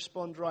don't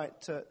respond right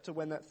to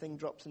when that thing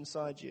drops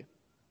inside you.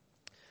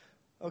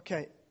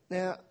 Okay,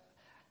 now,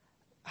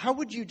 how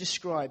would you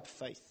describe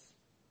faith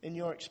in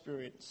your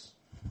experience?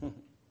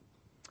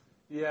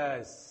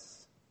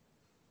 Yes.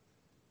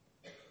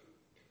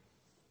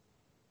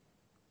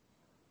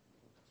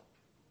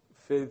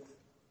 Faith,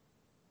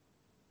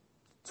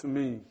 to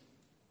me,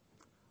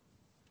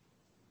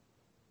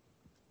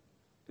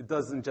 it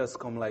doesn't just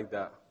come like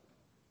that.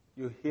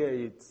 You hear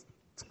it.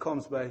 It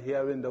comes by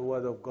hearing the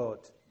word of God.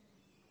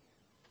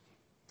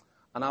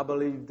 And I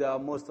believe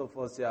that most of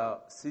us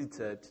are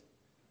seated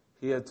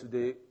here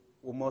today.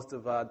 We must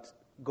have had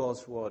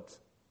God's word.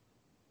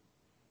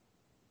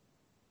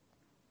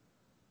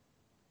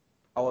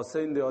 I was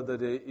saying the other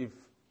day, if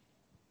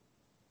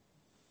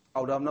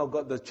I would have not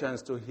got the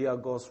chance to hear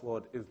God's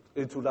word,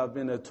 it would have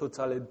been a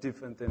totally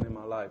different thing in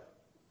my life.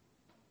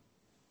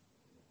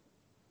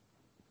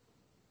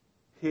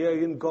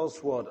 Hearing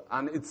God's word,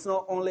 and it's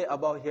not only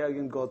about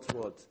hearing God's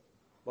word,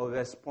 but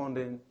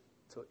responding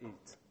to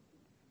it.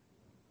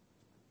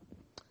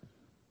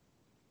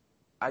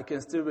 I can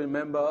still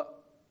remember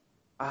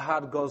I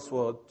had God's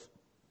word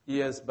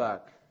years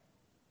back,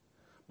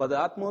 but the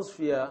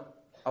atmosphere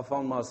I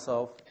found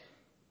myself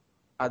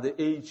at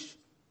the age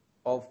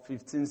of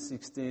 15,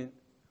 16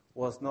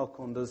 was not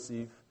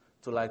conducive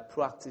to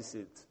practice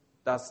it.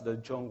 That's the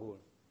jungle.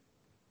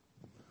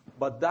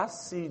 But that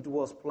seed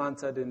was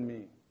planted in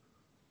me.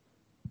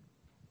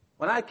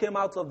 When I came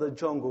out of the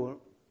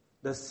jungle,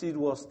 the seed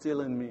was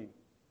still in me.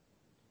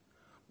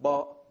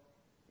 But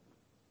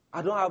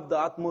I don't have the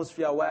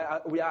atmosphere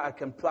where I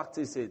can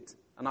practice it.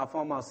 And I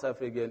found myself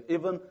again,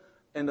 even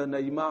in the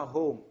Nehemiah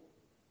home.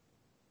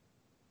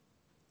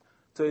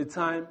 To a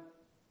time,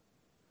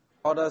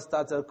 others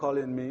started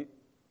calling me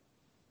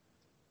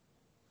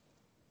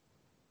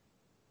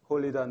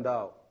holier than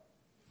thou.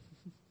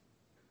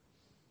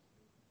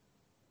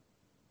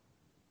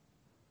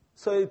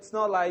 So it's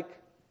not like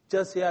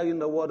just hearing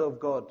the word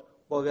of God,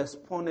 but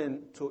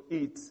responding to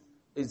it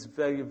is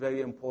very,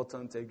 very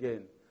important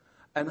again.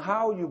 And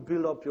how you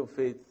build up your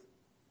faith,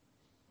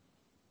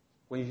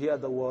 when you hear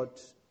the word,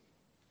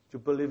 you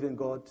believe in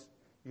God,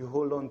 you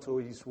hold on to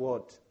his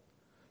word.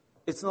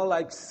 It's not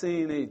like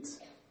saying it.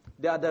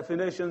 There are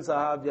definitions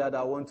I have here that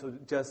I want to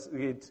just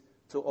read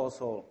to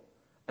us all.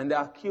 And there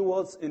are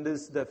keywords in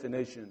this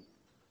definition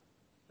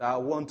that I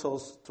want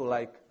us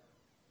to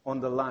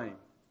underline.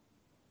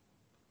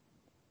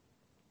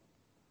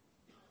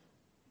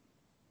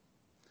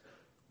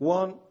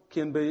 One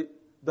can be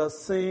the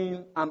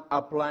saying and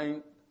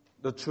applying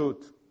the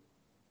truth.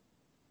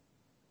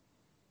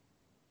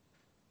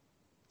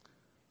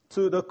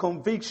 To the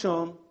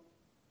conviction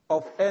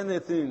of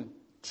anything,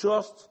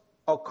 trust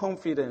or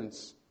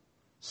confidence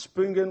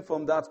springing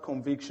from that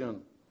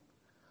conviction.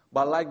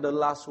 But like the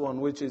last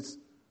one, which is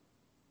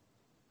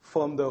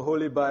from the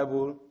Holy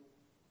Bible,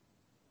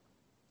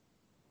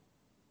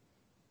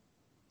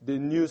 the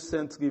New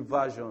Century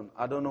Version.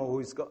 I don't know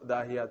who's got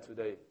that here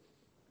today.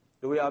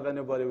 Do we have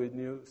anybody with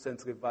New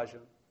Century Version?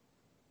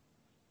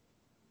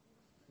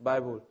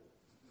 Bible?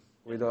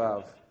 We don't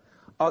have.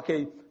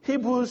 Okay,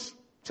 Hebrews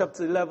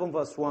chapter 11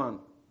 verse 1.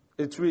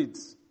 It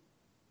reads,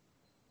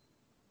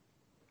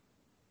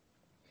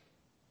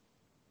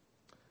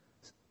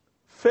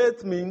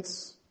 faith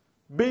means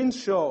being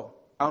sure,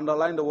 I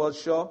underline the word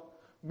sure,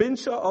 being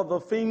sure of the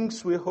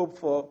things we hope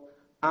for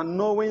and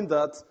knowing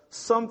that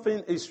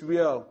something is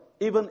real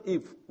even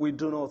if we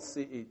do not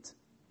see it.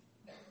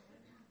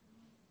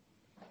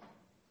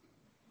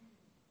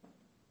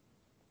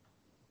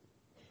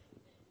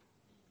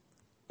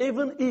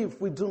 Even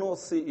if we do not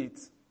see it.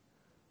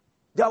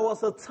 There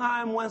was a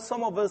time when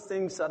some of those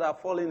things that are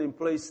falling in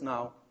place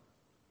now,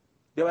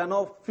 they were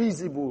not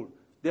feasible.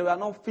 They were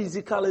not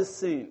physically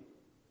seen.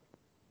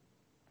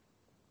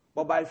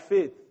 But by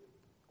faith,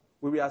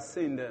 we were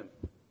seeing them.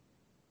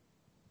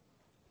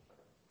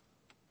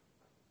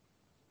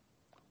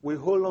 We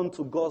hold on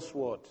to God's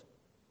word.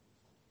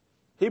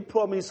 He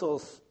promised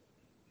us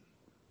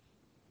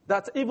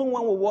that even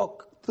when we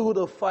walk through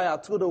the fire,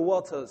 through the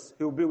waters,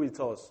 he will be with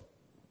us.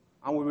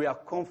 And we are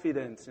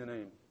confident in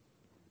him.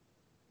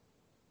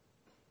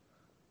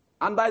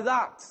 And by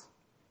that,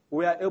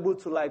 we are able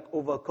to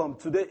overcome.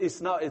 Today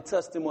is now a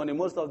testimony.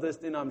 Most of this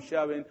thing I'm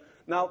sharing.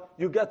 Now,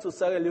 you get to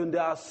Sierra Leone,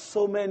 there are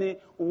so many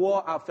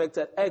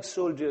war-affected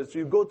ex-soldiers.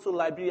 You go to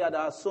Liberia,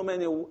 there are so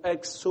many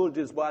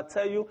ex-soldiers. But I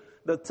tell you,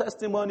 the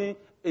testimony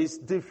is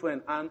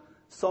different. And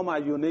some are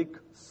unique,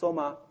 some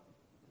are...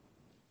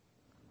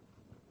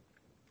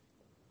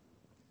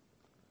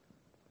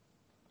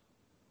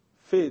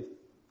 Faith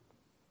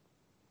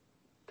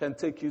can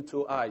take you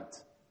to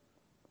height.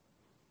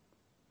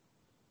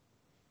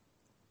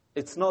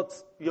 It's not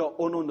your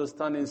own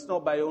understanding. It's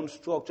not by your own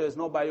structure. It's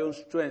not by your own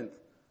strength.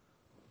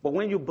 But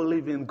when you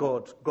believe in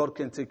God, God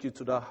can take you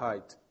to that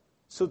height.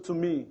 So to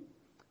me,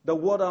 the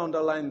word I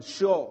underlined,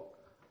 sure,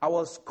 I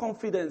was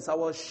confident, I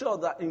was sure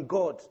that in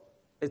God,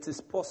 it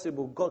is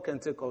possible. God can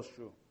take us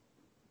through.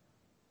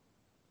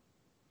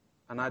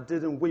 And I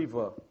didn't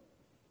waver.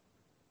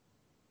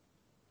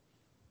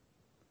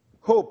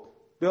 Hope.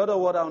 The other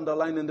word I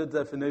underlined in the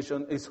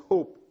definition is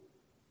hope.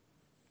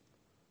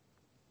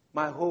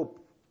 My hope,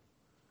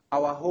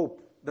 our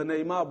hope, the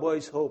Nehemiah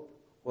boys' hope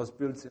was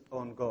built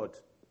on God.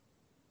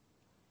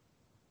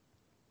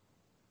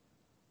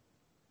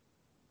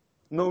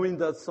 Knowing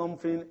that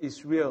something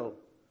is real.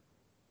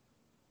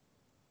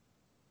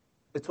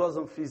 It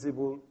wasn't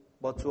feasible,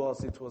 but to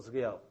us it was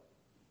real.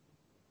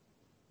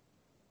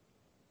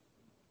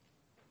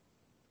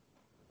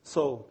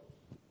 So,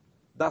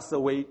 that's the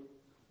way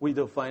we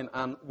define,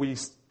 and we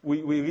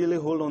really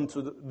hold on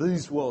to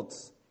these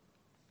words.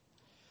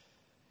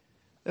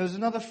 There was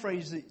another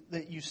phrase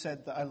that you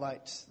said that I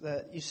liked.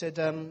 That you said,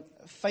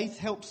 faith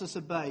helps us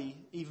obey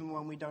even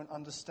when we don't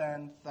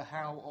understand the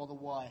how or the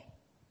why.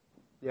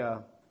 Yeah.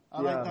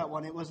 I like that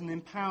one. It was an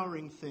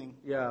empowering thing.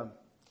 Yeah.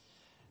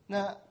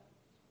 Now,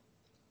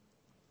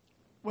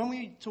 when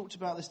we talked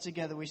about this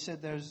together, we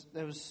said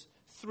there was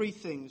three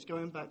things,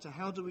 going back to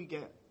how do we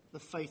get the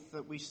faith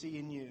that we see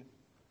in you.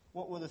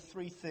 What were the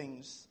three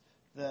things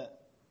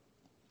that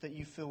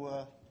you feel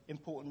were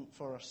important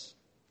for us?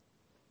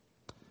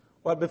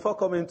 Well, before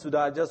coming to that,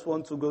 I just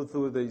want to go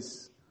through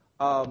this.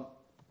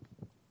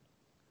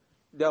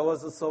 There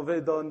was a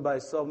survey done by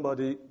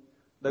somebody.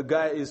 The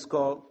guy is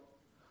called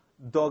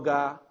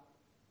Doga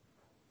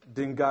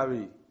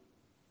Dingari.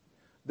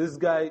 This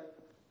guy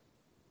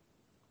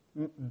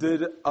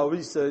did a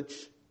research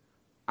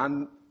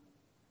and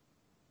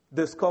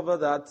discovered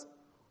that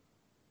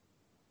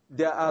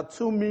there are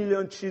 2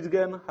 million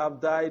children have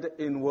died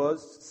in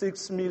wars,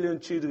 6 million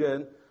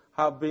children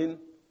have been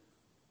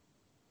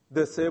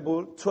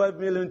disabled, 12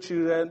 million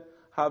children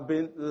have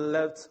been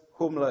left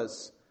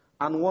homeless,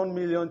 and 1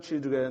 million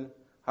children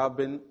have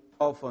been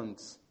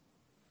orphans.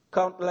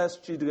 Countless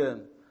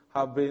children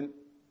have been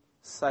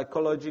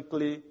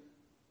psychologically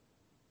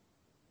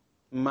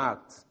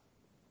marked.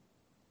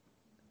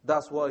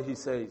 That's what he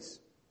says.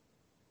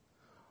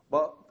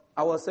 But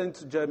I was saying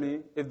to Jeremy,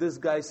 if this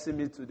guy see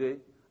me today,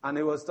 and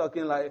he was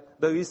talking like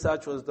the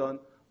research was done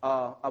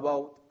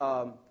about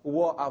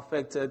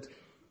war-affected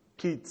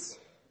kids.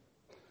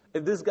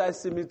 If this guy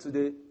see me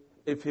today,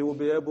 if he will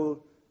be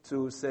able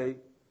to say,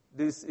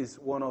 this is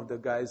one of the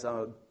guys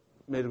I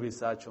made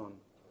research on.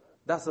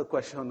 That's a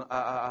question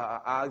I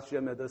asked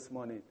Jeremy this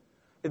morning.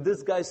 If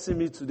this guy see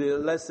me today,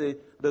 let's say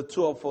the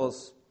two of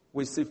us,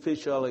 we see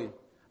facially,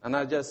 and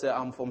I just say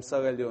I'm from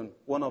Sierra Leone,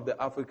 one of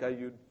the Africa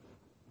youth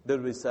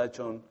did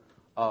research on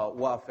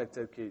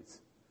war-affected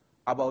kids.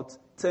 About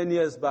 10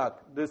 years back,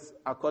 this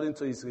according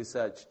to his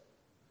research,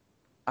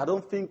 I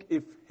don't think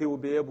if he will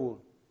be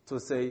able to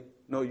say,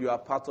 no, you are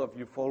part of,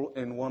 you fall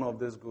in one of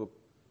this group,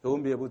 he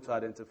won't be able to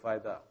identify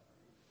that.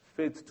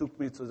 Faith took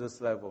me to this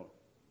level.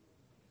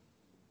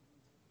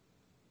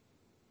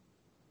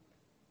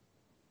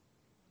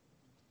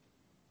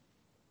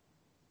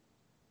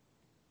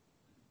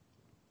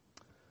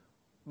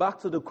 Back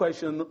to the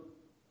question,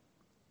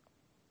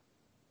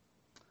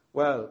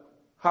 well,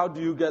 how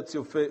do you get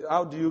your faith?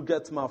 How do you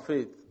get my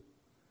faith?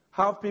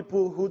 Have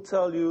people who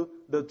tell you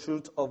the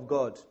truth of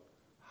God.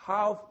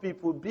 Have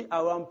people, be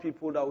around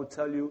people that will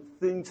tell you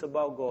things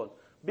about God.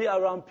 Be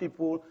around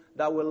people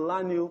that will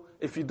learn you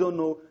if you don't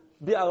know.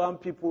 Be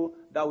around people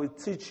that will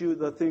teach you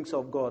the things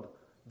of God.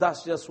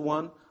 That's just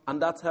one,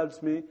 and that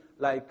helps me,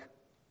 like,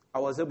 I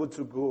was able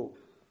to grow.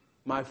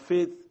 My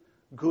faith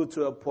grew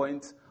to a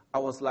point, I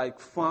was like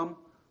firm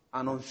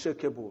and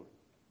unshakable.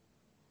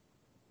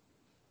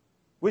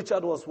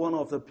 Richard was one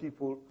of the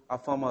people I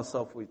found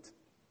myself with.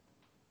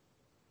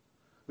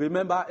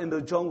 Remember, in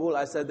the jungle,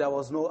 I said there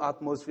was no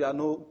atmosphere,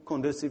 no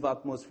conducive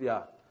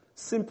atmosphere.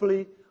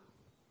 Simply,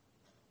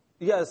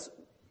 yes,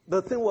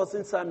 the thing was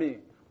inside me,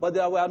 but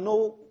there were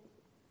no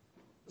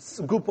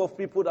group of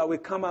people that will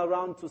come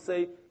around to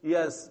say,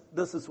 yes,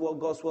 this is what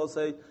God's word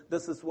says,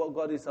 this is what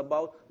God is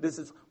about, this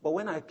is. But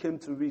when I came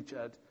to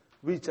Richard,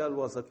 Richard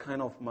was a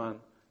kind of man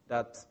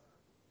that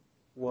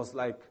was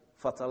like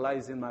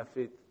fertilizing my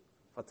faith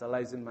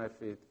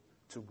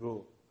to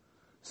grow.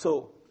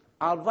 So,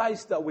 I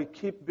advise that we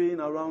keep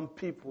being around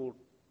people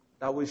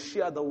that will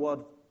share the word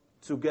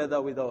together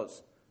with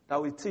us,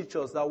 that will teach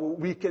us, that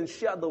we can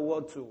share the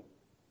word to.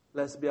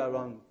 Let's be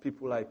around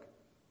people like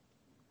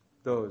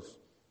those.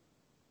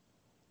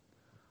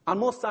 And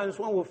most times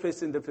when we're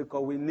facing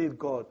difficulty, we need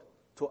God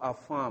to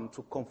affirm,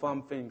 to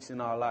confirm things in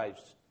our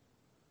lives.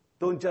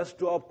 Don't just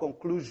draw up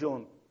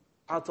conclusion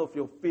out of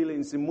your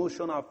feelings,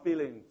 emotional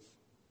feelings.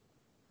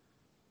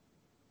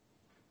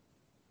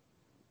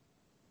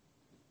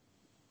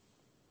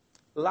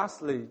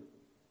 Lastly,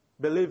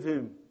 believe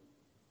him,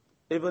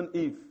 even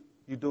if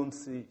you don't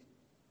see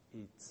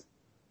it.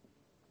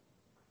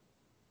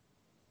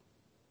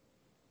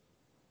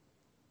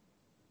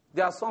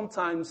 There are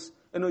sometimes,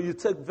 you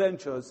take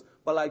ventures,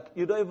 but like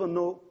you don't even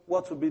know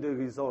what will be the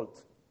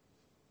result.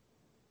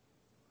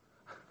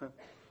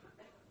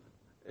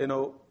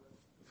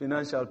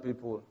 Financial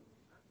people,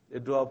 they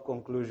draw up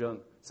conclusion,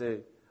 say,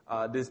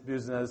 this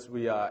business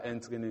we are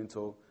entering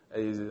into,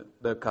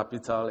 the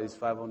capital is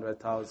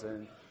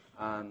 500,000,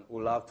 and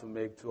we'll have to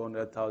make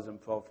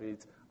 200,000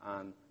 profit,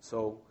 and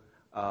so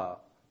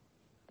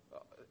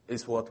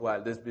it's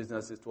worthwhile. This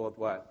business is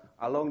worthwhile.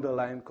 Along the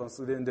line,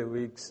 considering the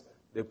risks,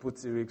 they put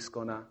the risks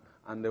corner,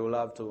 and they will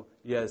have to,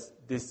 yes,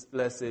 this,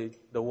 let's say,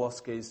 the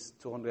worst case,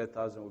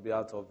 200,000 will be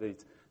out of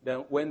it.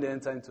 Then when they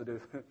enter into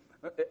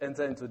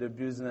the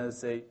business,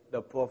 say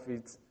the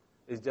profit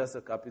is just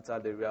a capital,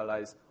 they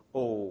realize,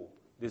 oh,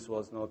 this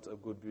was not a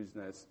good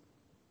business.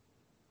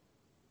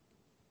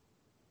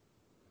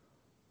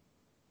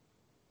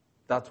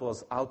 That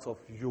was out of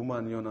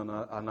human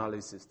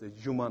analysis, the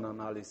human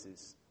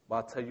analysis. But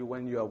I tell you,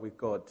 when you are with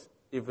God,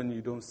 even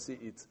you don't see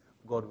it,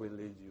 God will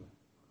lead you.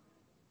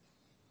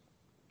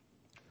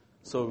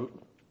 So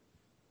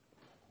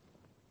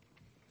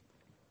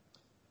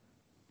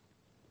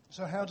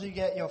how do you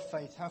get your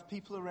faith? Have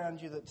people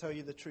around you that tell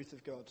you the truth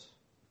of God.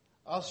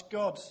 Ask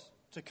God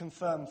to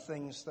confirm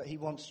things that he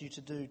wants you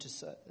to do,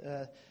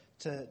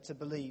 to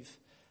believe.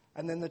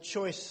 And then the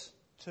choice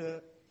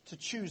to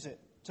choose it,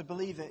 to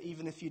believe it,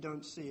 even if you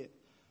don't see it.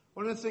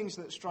 One of the things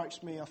that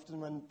strikes me often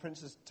when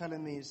Prince is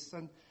telling me is,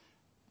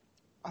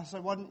 I say,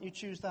 why didn't you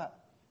choose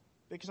that?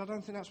 Because I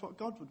don't think that's what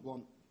God would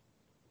want.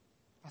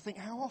 I think,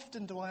 how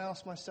often do I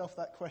ask myself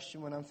that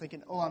question when I'm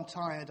thinking, oh, I'm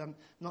tired, I'm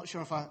not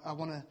sure if I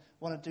want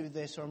to do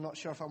this, or I'm not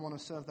sure if I want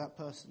to serve that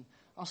person.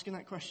 Asking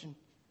that question,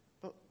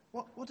 but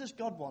what does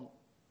God want?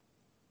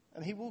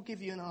 And he will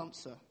give you an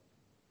answer.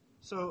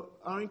 So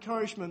our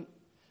encouragement,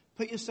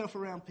 put yourself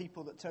around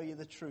people that tell you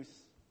the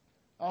truth.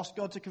 Ask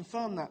God to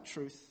confirm that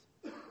truth.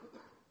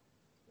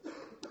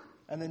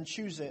 And then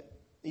choose it,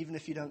 even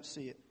if you don't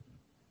see it.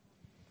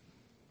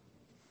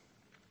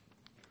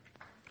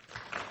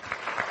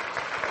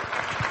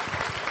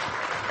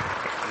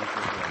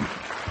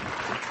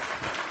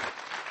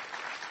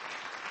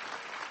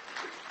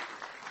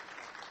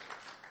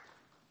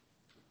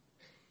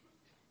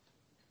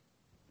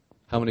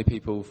 How many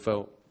people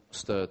felt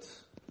stirred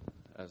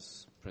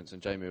as Prince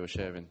and Jamie were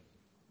sharing?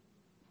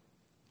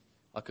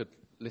 I could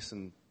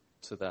listen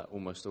to that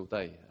almost all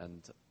day,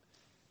 and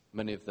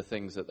many of the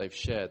things that they've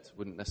shared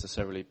wouldn't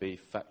necessarily be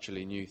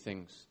factually new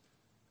things.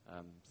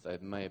 They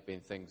may have been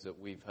things that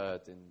we've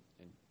heard in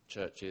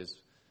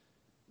churches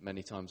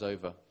many times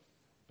over,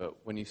 but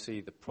when you see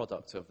the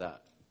product of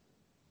that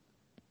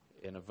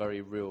in a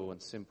very real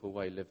and simple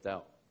way lived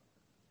out,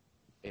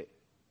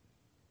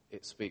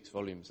 it speaks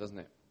volumes, doesn't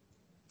it?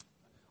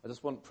 I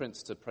just want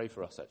Prince to pray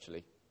for us,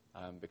 actually,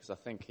 because I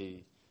think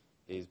he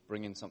is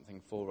bringing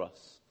something for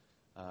us.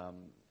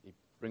 He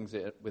brings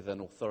it with an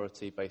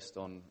authority based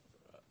on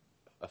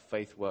a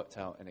faith worked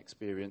out in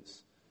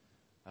experience.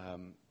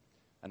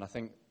 And I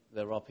think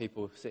there are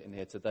people sitting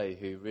here today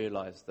who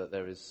realise that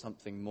there is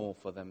something more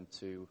for them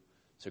to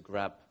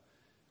grab.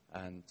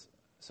 And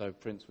so,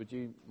 Prince, would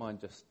you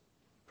mind just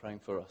praying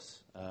for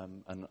us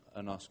and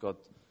ask God,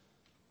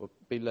 or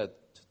be led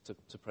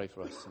to pray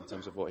for us in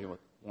terms of what he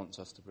wants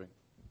us to bring?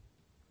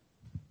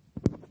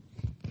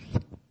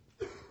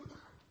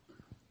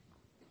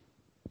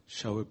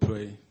 Shall we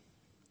pray?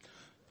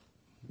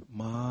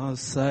 My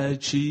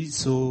search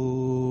is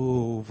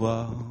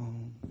over.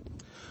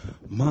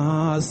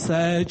 My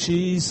search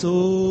is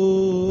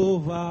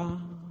over.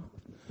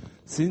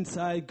 Since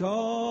I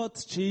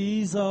got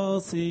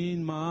Jesus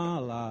in my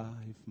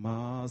life,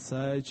 my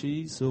search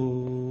is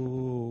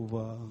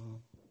over.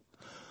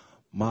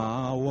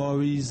 My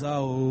worries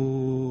are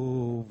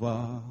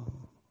over.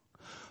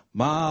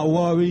 My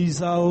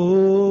worries are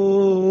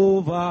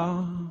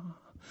over.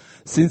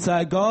 Since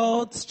I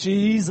got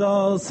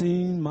Jesus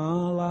in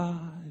my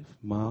life,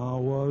 my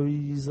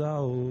worries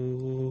are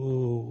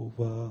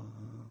over.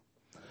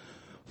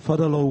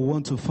 Father, Lord, we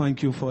want to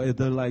thank you for a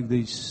day like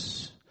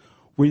this.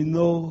 We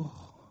know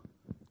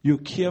you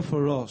care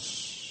for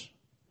us.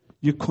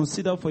 You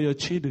consider for your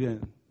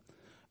children.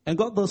 And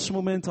God, this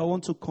moment, I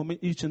want to commit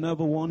each and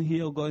every one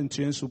here, God,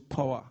 into your hands of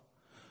power.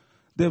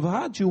 They've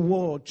heard your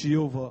word,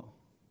 Jehovah.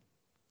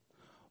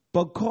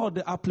 But God,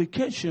 the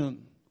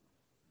application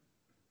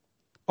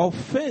of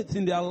faith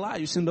in their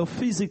lives, in the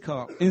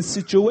physical, in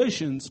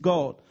situations,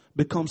 God,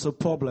 becomes a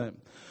problem.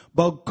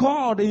 But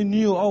God, in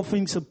you, all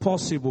things are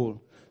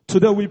possible.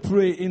 Today we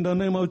pray in the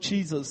name of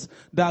Jesus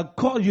that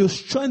God, you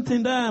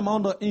strengthen them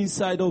on the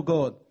inside, oh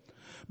God.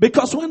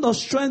 Because when the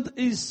strength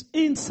is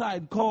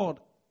inside God,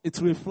 it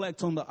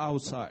reflects on the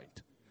outside.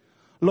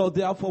 Lord,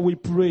 therefore we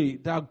pray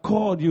that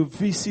God, you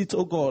visit,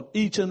 oh God,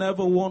 each and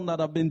every one that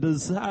have been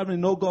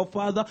desiring, oh God,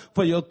 Father,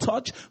 for your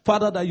touch.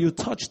 Father, that you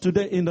touch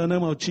today in the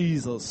name of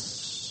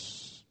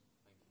Jesus.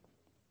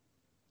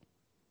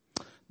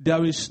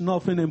 There is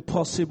nothing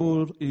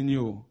impossible in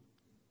you.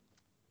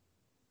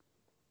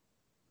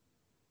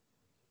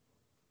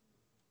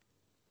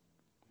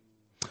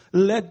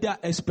 Let their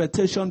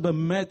expectation be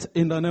met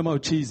in the name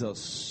of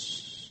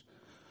Jesus.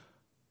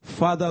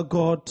 Father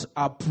God,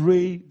 I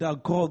pray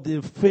that God,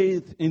 the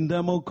faith in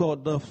them, oh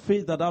God, the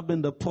faith that have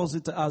been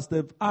deposited as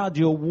they've heard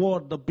your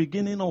word, the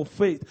beginning of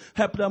faith,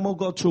 help them, oh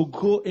God, to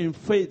grow in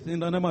faith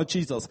in the name of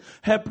Jesus.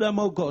 Help them,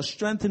 oh God,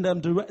 strengthen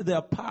them, direct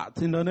their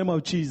path in the name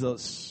of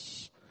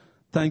Jesus.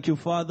 Thank you,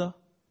 Father.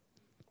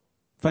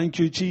 Thank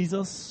you,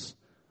 Jesus.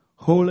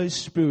 Holy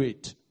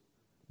Spirit,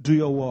 do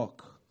your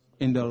work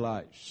in their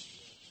lives.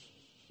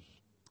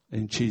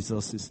 In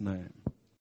Jesus' name.